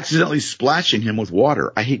 accidentally splashing him with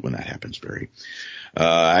water. I hate when that happens, Barry.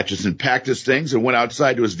 Atchison packed his things and went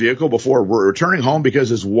outside to his vehicle before returning home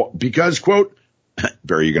because, quote,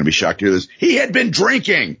 Barry, you're going to be shocked to hear this, he had been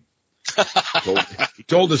drinking. He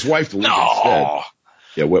told his wife to leave instead.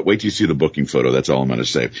 Yeah, wait till you see the booking photo. That's all I'm going to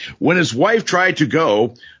say. When his wife tried to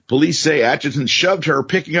go, police say Atchison shoved her,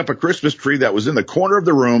 picking up a Christmas tree that was in the corner of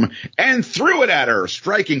the room, and threw it at her,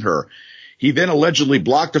 striking her. He then allegedly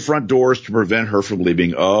blocked the front doors to prevent her from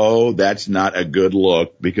leaving. Oh, that's not a good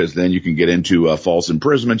look, because then you can get into false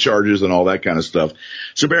imprisonment charges and all that kind of stuff.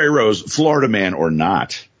 So, Barry Rose, Florida man or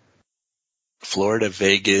not? Florida,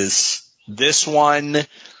 Vegas. This one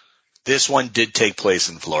did take place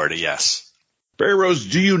in Florida, yes. Barry Rose,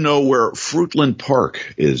 do you know where Fruitland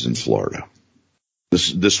Park is in Florida?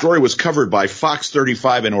 The story was covered by Fox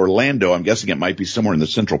 35 in Orlando. I'm guessing it might be somewhere in the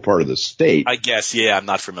central part of the state. I guess, yeah. I'm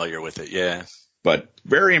not familiar with it, yeah. But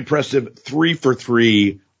very impressive. 3 for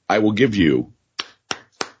 3. I will give you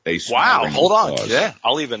a wow, hold on. applause. Yeah,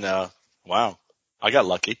 I'll even, wow. I got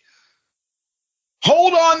lucky.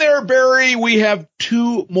 Hold on there, Barry. We have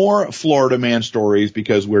 2 more Florida man stories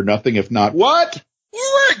because we're nothing if not what?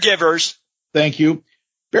 We're givers. Thank you.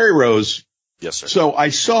 Barry Rose. Yes, sir. So I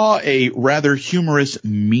saw a rather humorous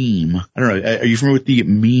meme. I don't know. Are you familiar with the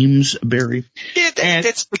memes, Barry?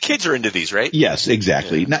 It's the kids are into these, right? Yes,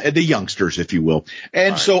 exactly. Yeah. Now, the youngsters, if you will.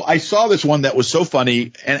 And so I saw this one that was so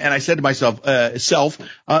funny, and I said to myself,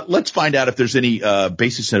 let's find out if there's any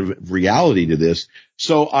basis of reality to this.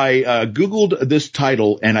 So I Googled this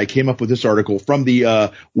title, and I came up with this article from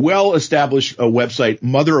the well-established website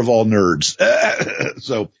Mother of All Nerds.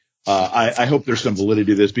 So I hope there's some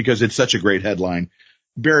validity to this because it's such a great headline.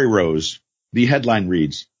 Barry Rose, the headline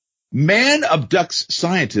reads, "Man abducts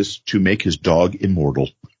scientist to make his dog immortal."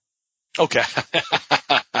 Okay.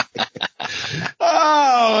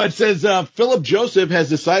 Oh, it says, Philip Joseph has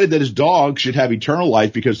decided that his dog should have eternal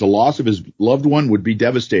life because the loss of his loved one would be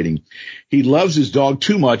devastating. He loves his dog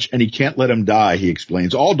too much and he can't let him die, he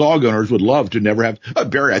explains. All dog owners would love to never have,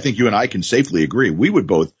 Barry, I think you and I can safely agree. We would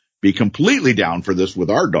both be completely down for this with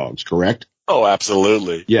our dogs, correct? Oh,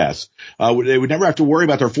 absolutely. Yes. They would never have to worry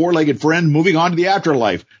about their four-legged friend moving on to the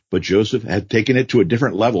afterlife. But Joseph had taken it to a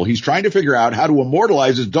different level. He's trying to figure out how to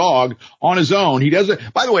immortalize his dog on his own. He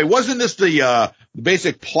doesn't, by the way, wasn't this the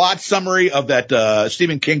basic plot summary of that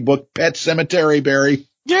Stephen King book, Pet Sematary, Barry?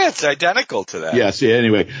 Yeah, it's identical to that. Yes. Yeah,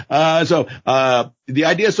 anyway. So the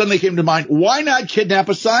idea suddenly came to mind. Why not kidnap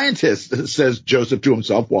a scientist? Says Joseph to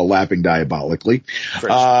himself while laughing diabolically.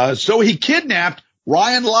 So he kidnapped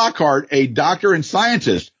Ryan Lockhart, a doctor and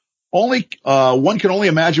scientist. One can only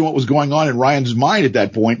imagine what was going on in Ryan's mind at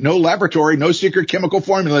that point. No laboratory, no secret chemical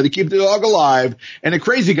formula to keep the dog alive, and a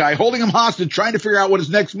crazy guy holding him hostage trying to figure out what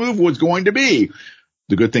his next move was going to be.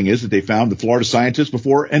 The good thing is that they found the Florida scientist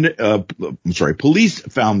police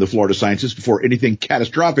found the Florida scientist before anything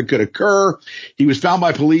catastrophic could occur. He was found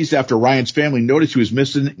by police after Ryan's family noticed he was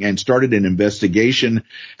missing and started an investigation.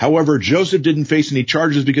 However, Joseph didn't face any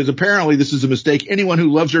charges because apparently this is a mistake anyone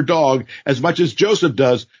who loves their dog as much as Joseph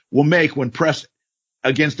does will make when pressed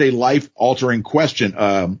against a life-altering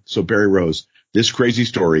question. So Barry Rose, this crazy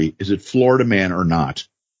story, is it Florida Man or not?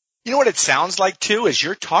 You know what it sounds like, too? As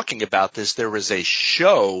you're talking about this, there was a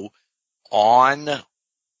show on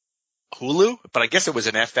Hulu, but I guess it was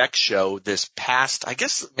an FX show this past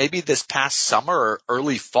summer or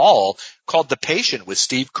early fall called The Patient with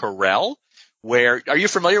Steve Carell. Are you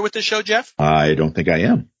familiar with this show, Jeff? I don't think I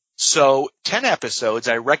am. So 10 episodes.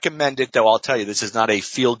 I recommend it, though I'll tell you, this is not a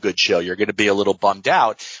feel-good show. You're going to be a little bummed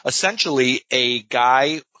out. Essentially, a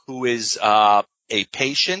guy who is a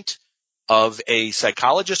patient of a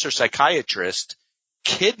psychologist or psychiatrist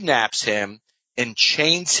kidnaps him and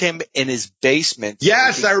chains him in his basement.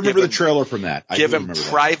 Yes, I remember the trailer from that. Give him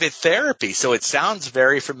private therapy. So it sounds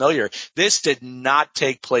very familiar. This did not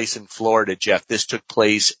take place in Florida, Jeff. This took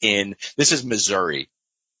place this is Missouri.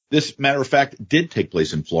 This, matter of fact, did take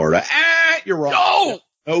place in Florida. You're wrong.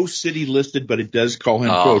 No city listed, but it does call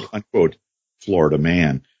him, quote, unquote, Florida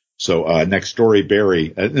Man. So, next story,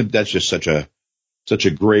 Barry. That's just such a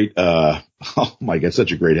great, oh my God,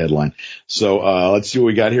 such a great headline. So, let's see what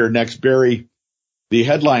we got here next, Barry. The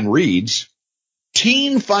headline reads,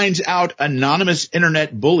 teen finds out anonymous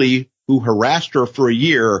internet bully who harassed her for a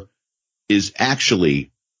year is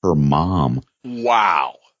actually her mom.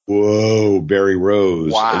 Wow. Whoa, Barry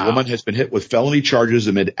Rose. Wow. A woman has been hit with felony charges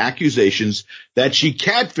amid accusations that she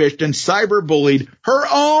catfished and cyberbullied her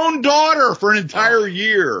own daughter for an entire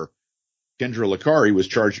year. Kendra Licari was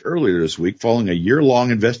charged earlier this week following a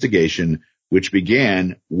year-long investigation which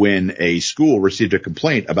began when a school received a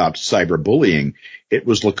complaint about cyberbullying. It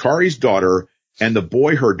was Licari's daughter and the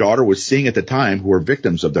boy her daughter was seeing at the time who were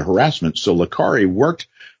victims of the harassment. So Licari worked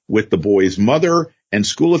with the boy's mother and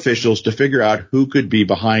school officials to figure out who could be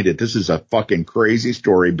behind it. This is a fucking crazy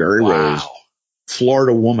story, Barry Rose.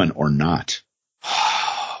 Florida woman or not.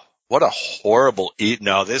 What a horrible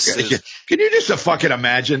No, this is. Can you just fucking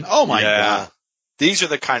imagine? Oh my God. These are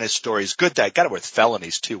the kind of stories. Good that got it with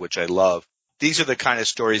felonies too, which I love. These are the kind of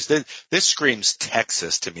stories that this screams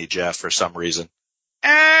Texas to me, Jeff, for some reason.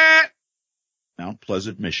 Mount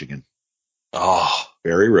Pleasant, Michigan. Oh,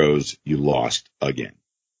 Barry Rose, you lost again.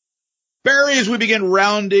 Barry, as we begin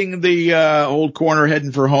rounding the old corner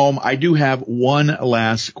heading for home, I do have one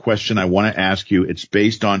last question I want to ask you. It's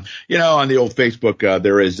based on, on the old Facebook,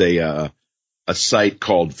 there is a site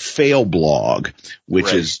called Failblog,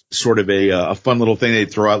 which is sort of a fun little thing. They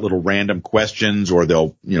throw out little random questions or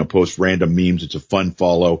they'll, post random memes. It's a fun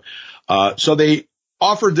follow. So they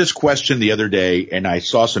offered this question the other day and I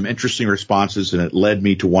saw some interesting responses and it led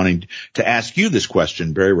me to wanting to ask you this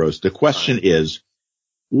question, Barry Rose. The question is,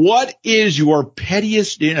 what is your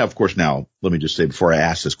pettiest, of course, now, let me just say before I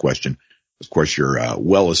ask this question, of course, you're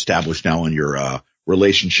well established now in your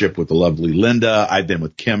relationship with the lovely Linda. I've been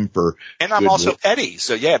with Kim for. And I'm also Eddie.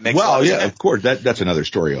 So yeah, it makes sense. Of course. That's another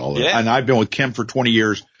story. Yeah. And I've been with Kim for 20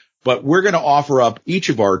 years, but we're going to offer up each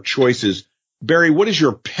of our choices. Barry, what is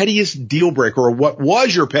your pettiest deal breaker or what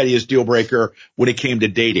was your pettiest deal breaker when it came to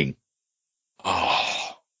dating? Oh.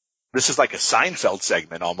 This is like a Seinfeld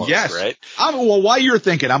segment almost, yes. Right? Well, while you're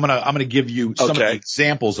thinking, I'm gonna give you some of the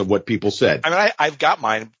examples of what people said. I mean, I've got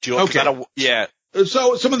mine. Okay.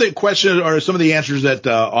 So some of the questions or some of the answers that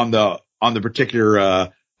on the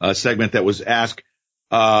particular segment that was asked,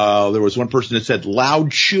 there was one person that said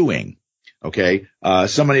loud chewing. Okay.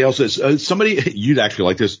 Somebody else says you'd actually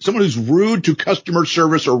like this. Someone who's rude to customer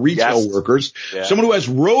service or retail workers. Yeah. Someone who has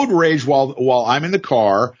road rage while I'm in the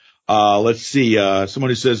car. Let's see,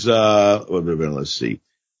 someone who says, let's see,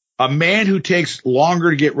 a man who takes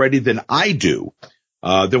longer to get ready than I do.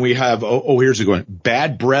 Then we have, here's a good one,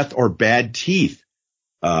 bad breath or bad teeth.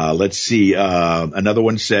 Let's see. Another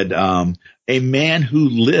one said, a man who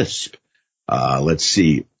lisp. Let's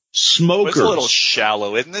see. Smokers. It's a little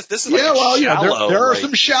shallow, isn't it? This is like shallow. There are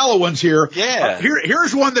some shallow ones here. Yeah.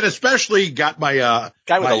 Here's one that especially got my,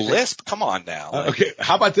 guy with a lisp. Come on now. Okay.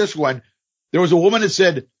 How about this one? There was a woman that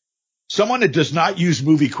said, someone that does not use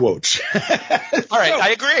movie quotes. All right. I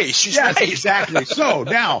agree. She's right. Exactly. So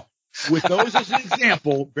now, with those as an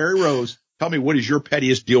example, Barry Rose, tell me, what is your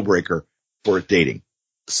pettiest deal breaker for dating?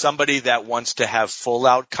 Somebody that wants to have full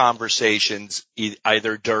out conversations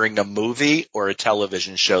either during a movie or a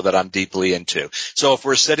television show that I'm deeply into. So if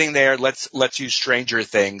we're sitting there, let's use Stranger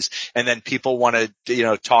Things, and then people want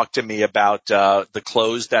to, talk to me about, the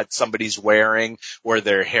clothes that somebody's wearing or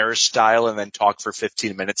their hairstyle and then talk for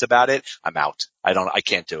 15 minutes about it. I'm out. I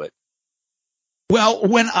can't do it. Well,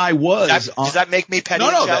 when I was, does that make me petty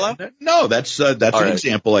and shallow? That's an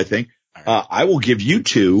example, I think. I will give you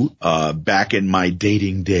two, back in my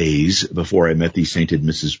dating days before I met the sainted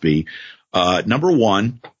Mrs. B. Number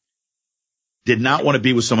one, did not want to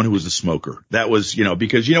be with someone who was a smoker. That was,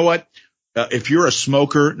 because you know what? If you're a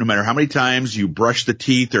smoker, no matter how many times you brush the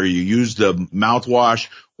teeth or you use the mouthwash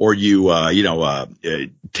or you,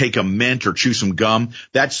 take a mint or chew some gum,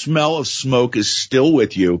 that smell of smoke is still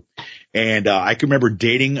with you. And, I can remember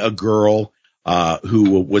dating a girl,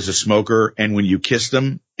 who was a smoker, and when you kissed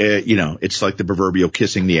them, it's like the proverbial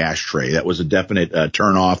kissing the ashtray. That was a definite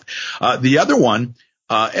turn off. The other one,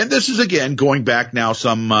 and this is again going back now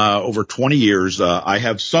some over 20 years. I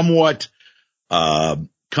have somewhat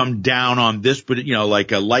come down on this, but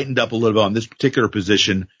lightened up a little bit on this particular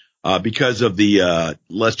position because of the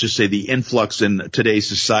let's just say the influx in today's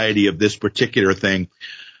society of this particular thing.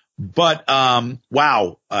 But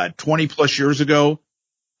 20 plus years ago,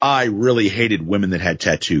 I really hated women that had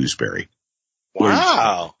tattoos, Barry.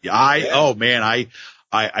 Wow.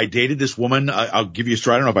 I dated this woman. I'll give you a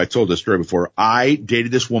story. I don't know if I told this story before. I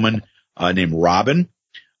dated this woman, named Robin.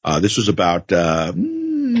 This was about, a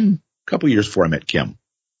couple years before I met Kim.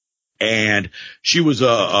 And she was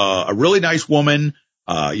a really nice woman,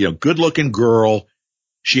 good looking girl.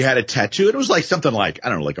 She had a tattoo. It was like something like, I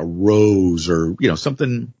don't know, like a rose or,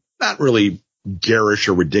 something not really garish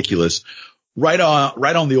or ridiculous. Right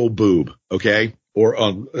on the old boob, okay, or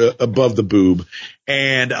above the boob,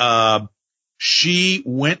 and she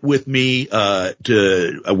went with me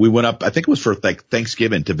we went up. I think it was for like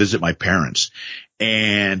Thanksgiving to visit my parents,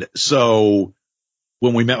 and so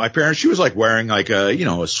when we met my parents, she was like wearing like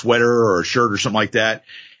a sweater or a shirt or something like that.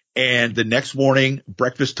 And the next morning,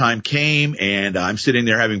 breakfast time came, and I'm sitting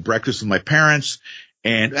there having breakfast with my parents,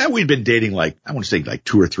 and we'd been dating like I want to say like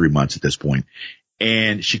 2 or 3 months at this point.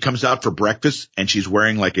 And she comes out for breakfast and she's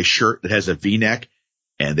wearing like a shirt that has a V-neck,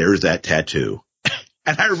 and there's that tattoo.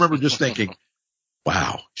 And I remember just thinking,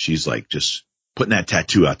 wow, she's like just putting that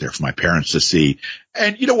tattoo out there for my parents to see.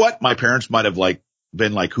 And you know what? My parents might have like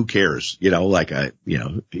been like, who cares? He's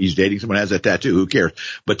dating someone who has that tattoo. Who cares?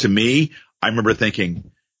 But to me, I remember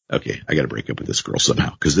thinking, okay, I got to break up with this girl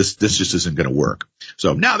somehow because this just isn't going to work.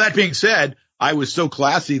 So now that being said, I was so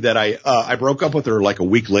classy that I broke up with her like a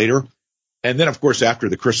week later. And then, of course, after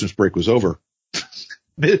the Christmas break was over,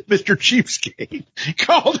 Mr. Cheapskate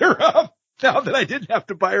called her up now that I didn't have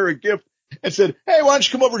to buy her a gift and said, hey, why don't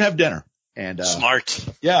you come over and have dinner? And smart.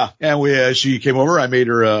 Yeah. And she came over. I made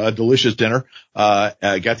her a delicious dinner, got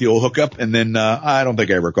the old hookup. And then I don't think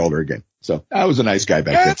I ever called her again. So I was a nice guy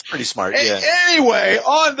back then. That's pretty smart. Yeah. Anyway,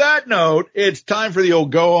 on that note, it's time for the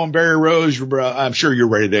old go home, Barry Rose. I'm sure you're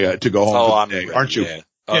ready to go home today, aren't you? Yeah.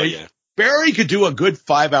 Oh, yeah. Barry could do a good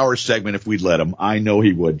 5-hour segment if we'd let him. I know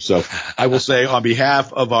he would. So I will say on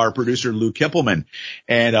behalf of our producer, Lou Kippelman,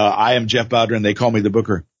 and I am Jeff Bowder, and they call me the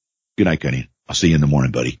Booker. Good night, Gunny. I'll see you in the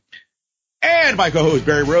morning, buddy. And my co-host,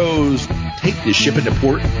 Barry Rose, take this ship into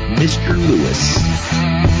port, Mr. Lewis.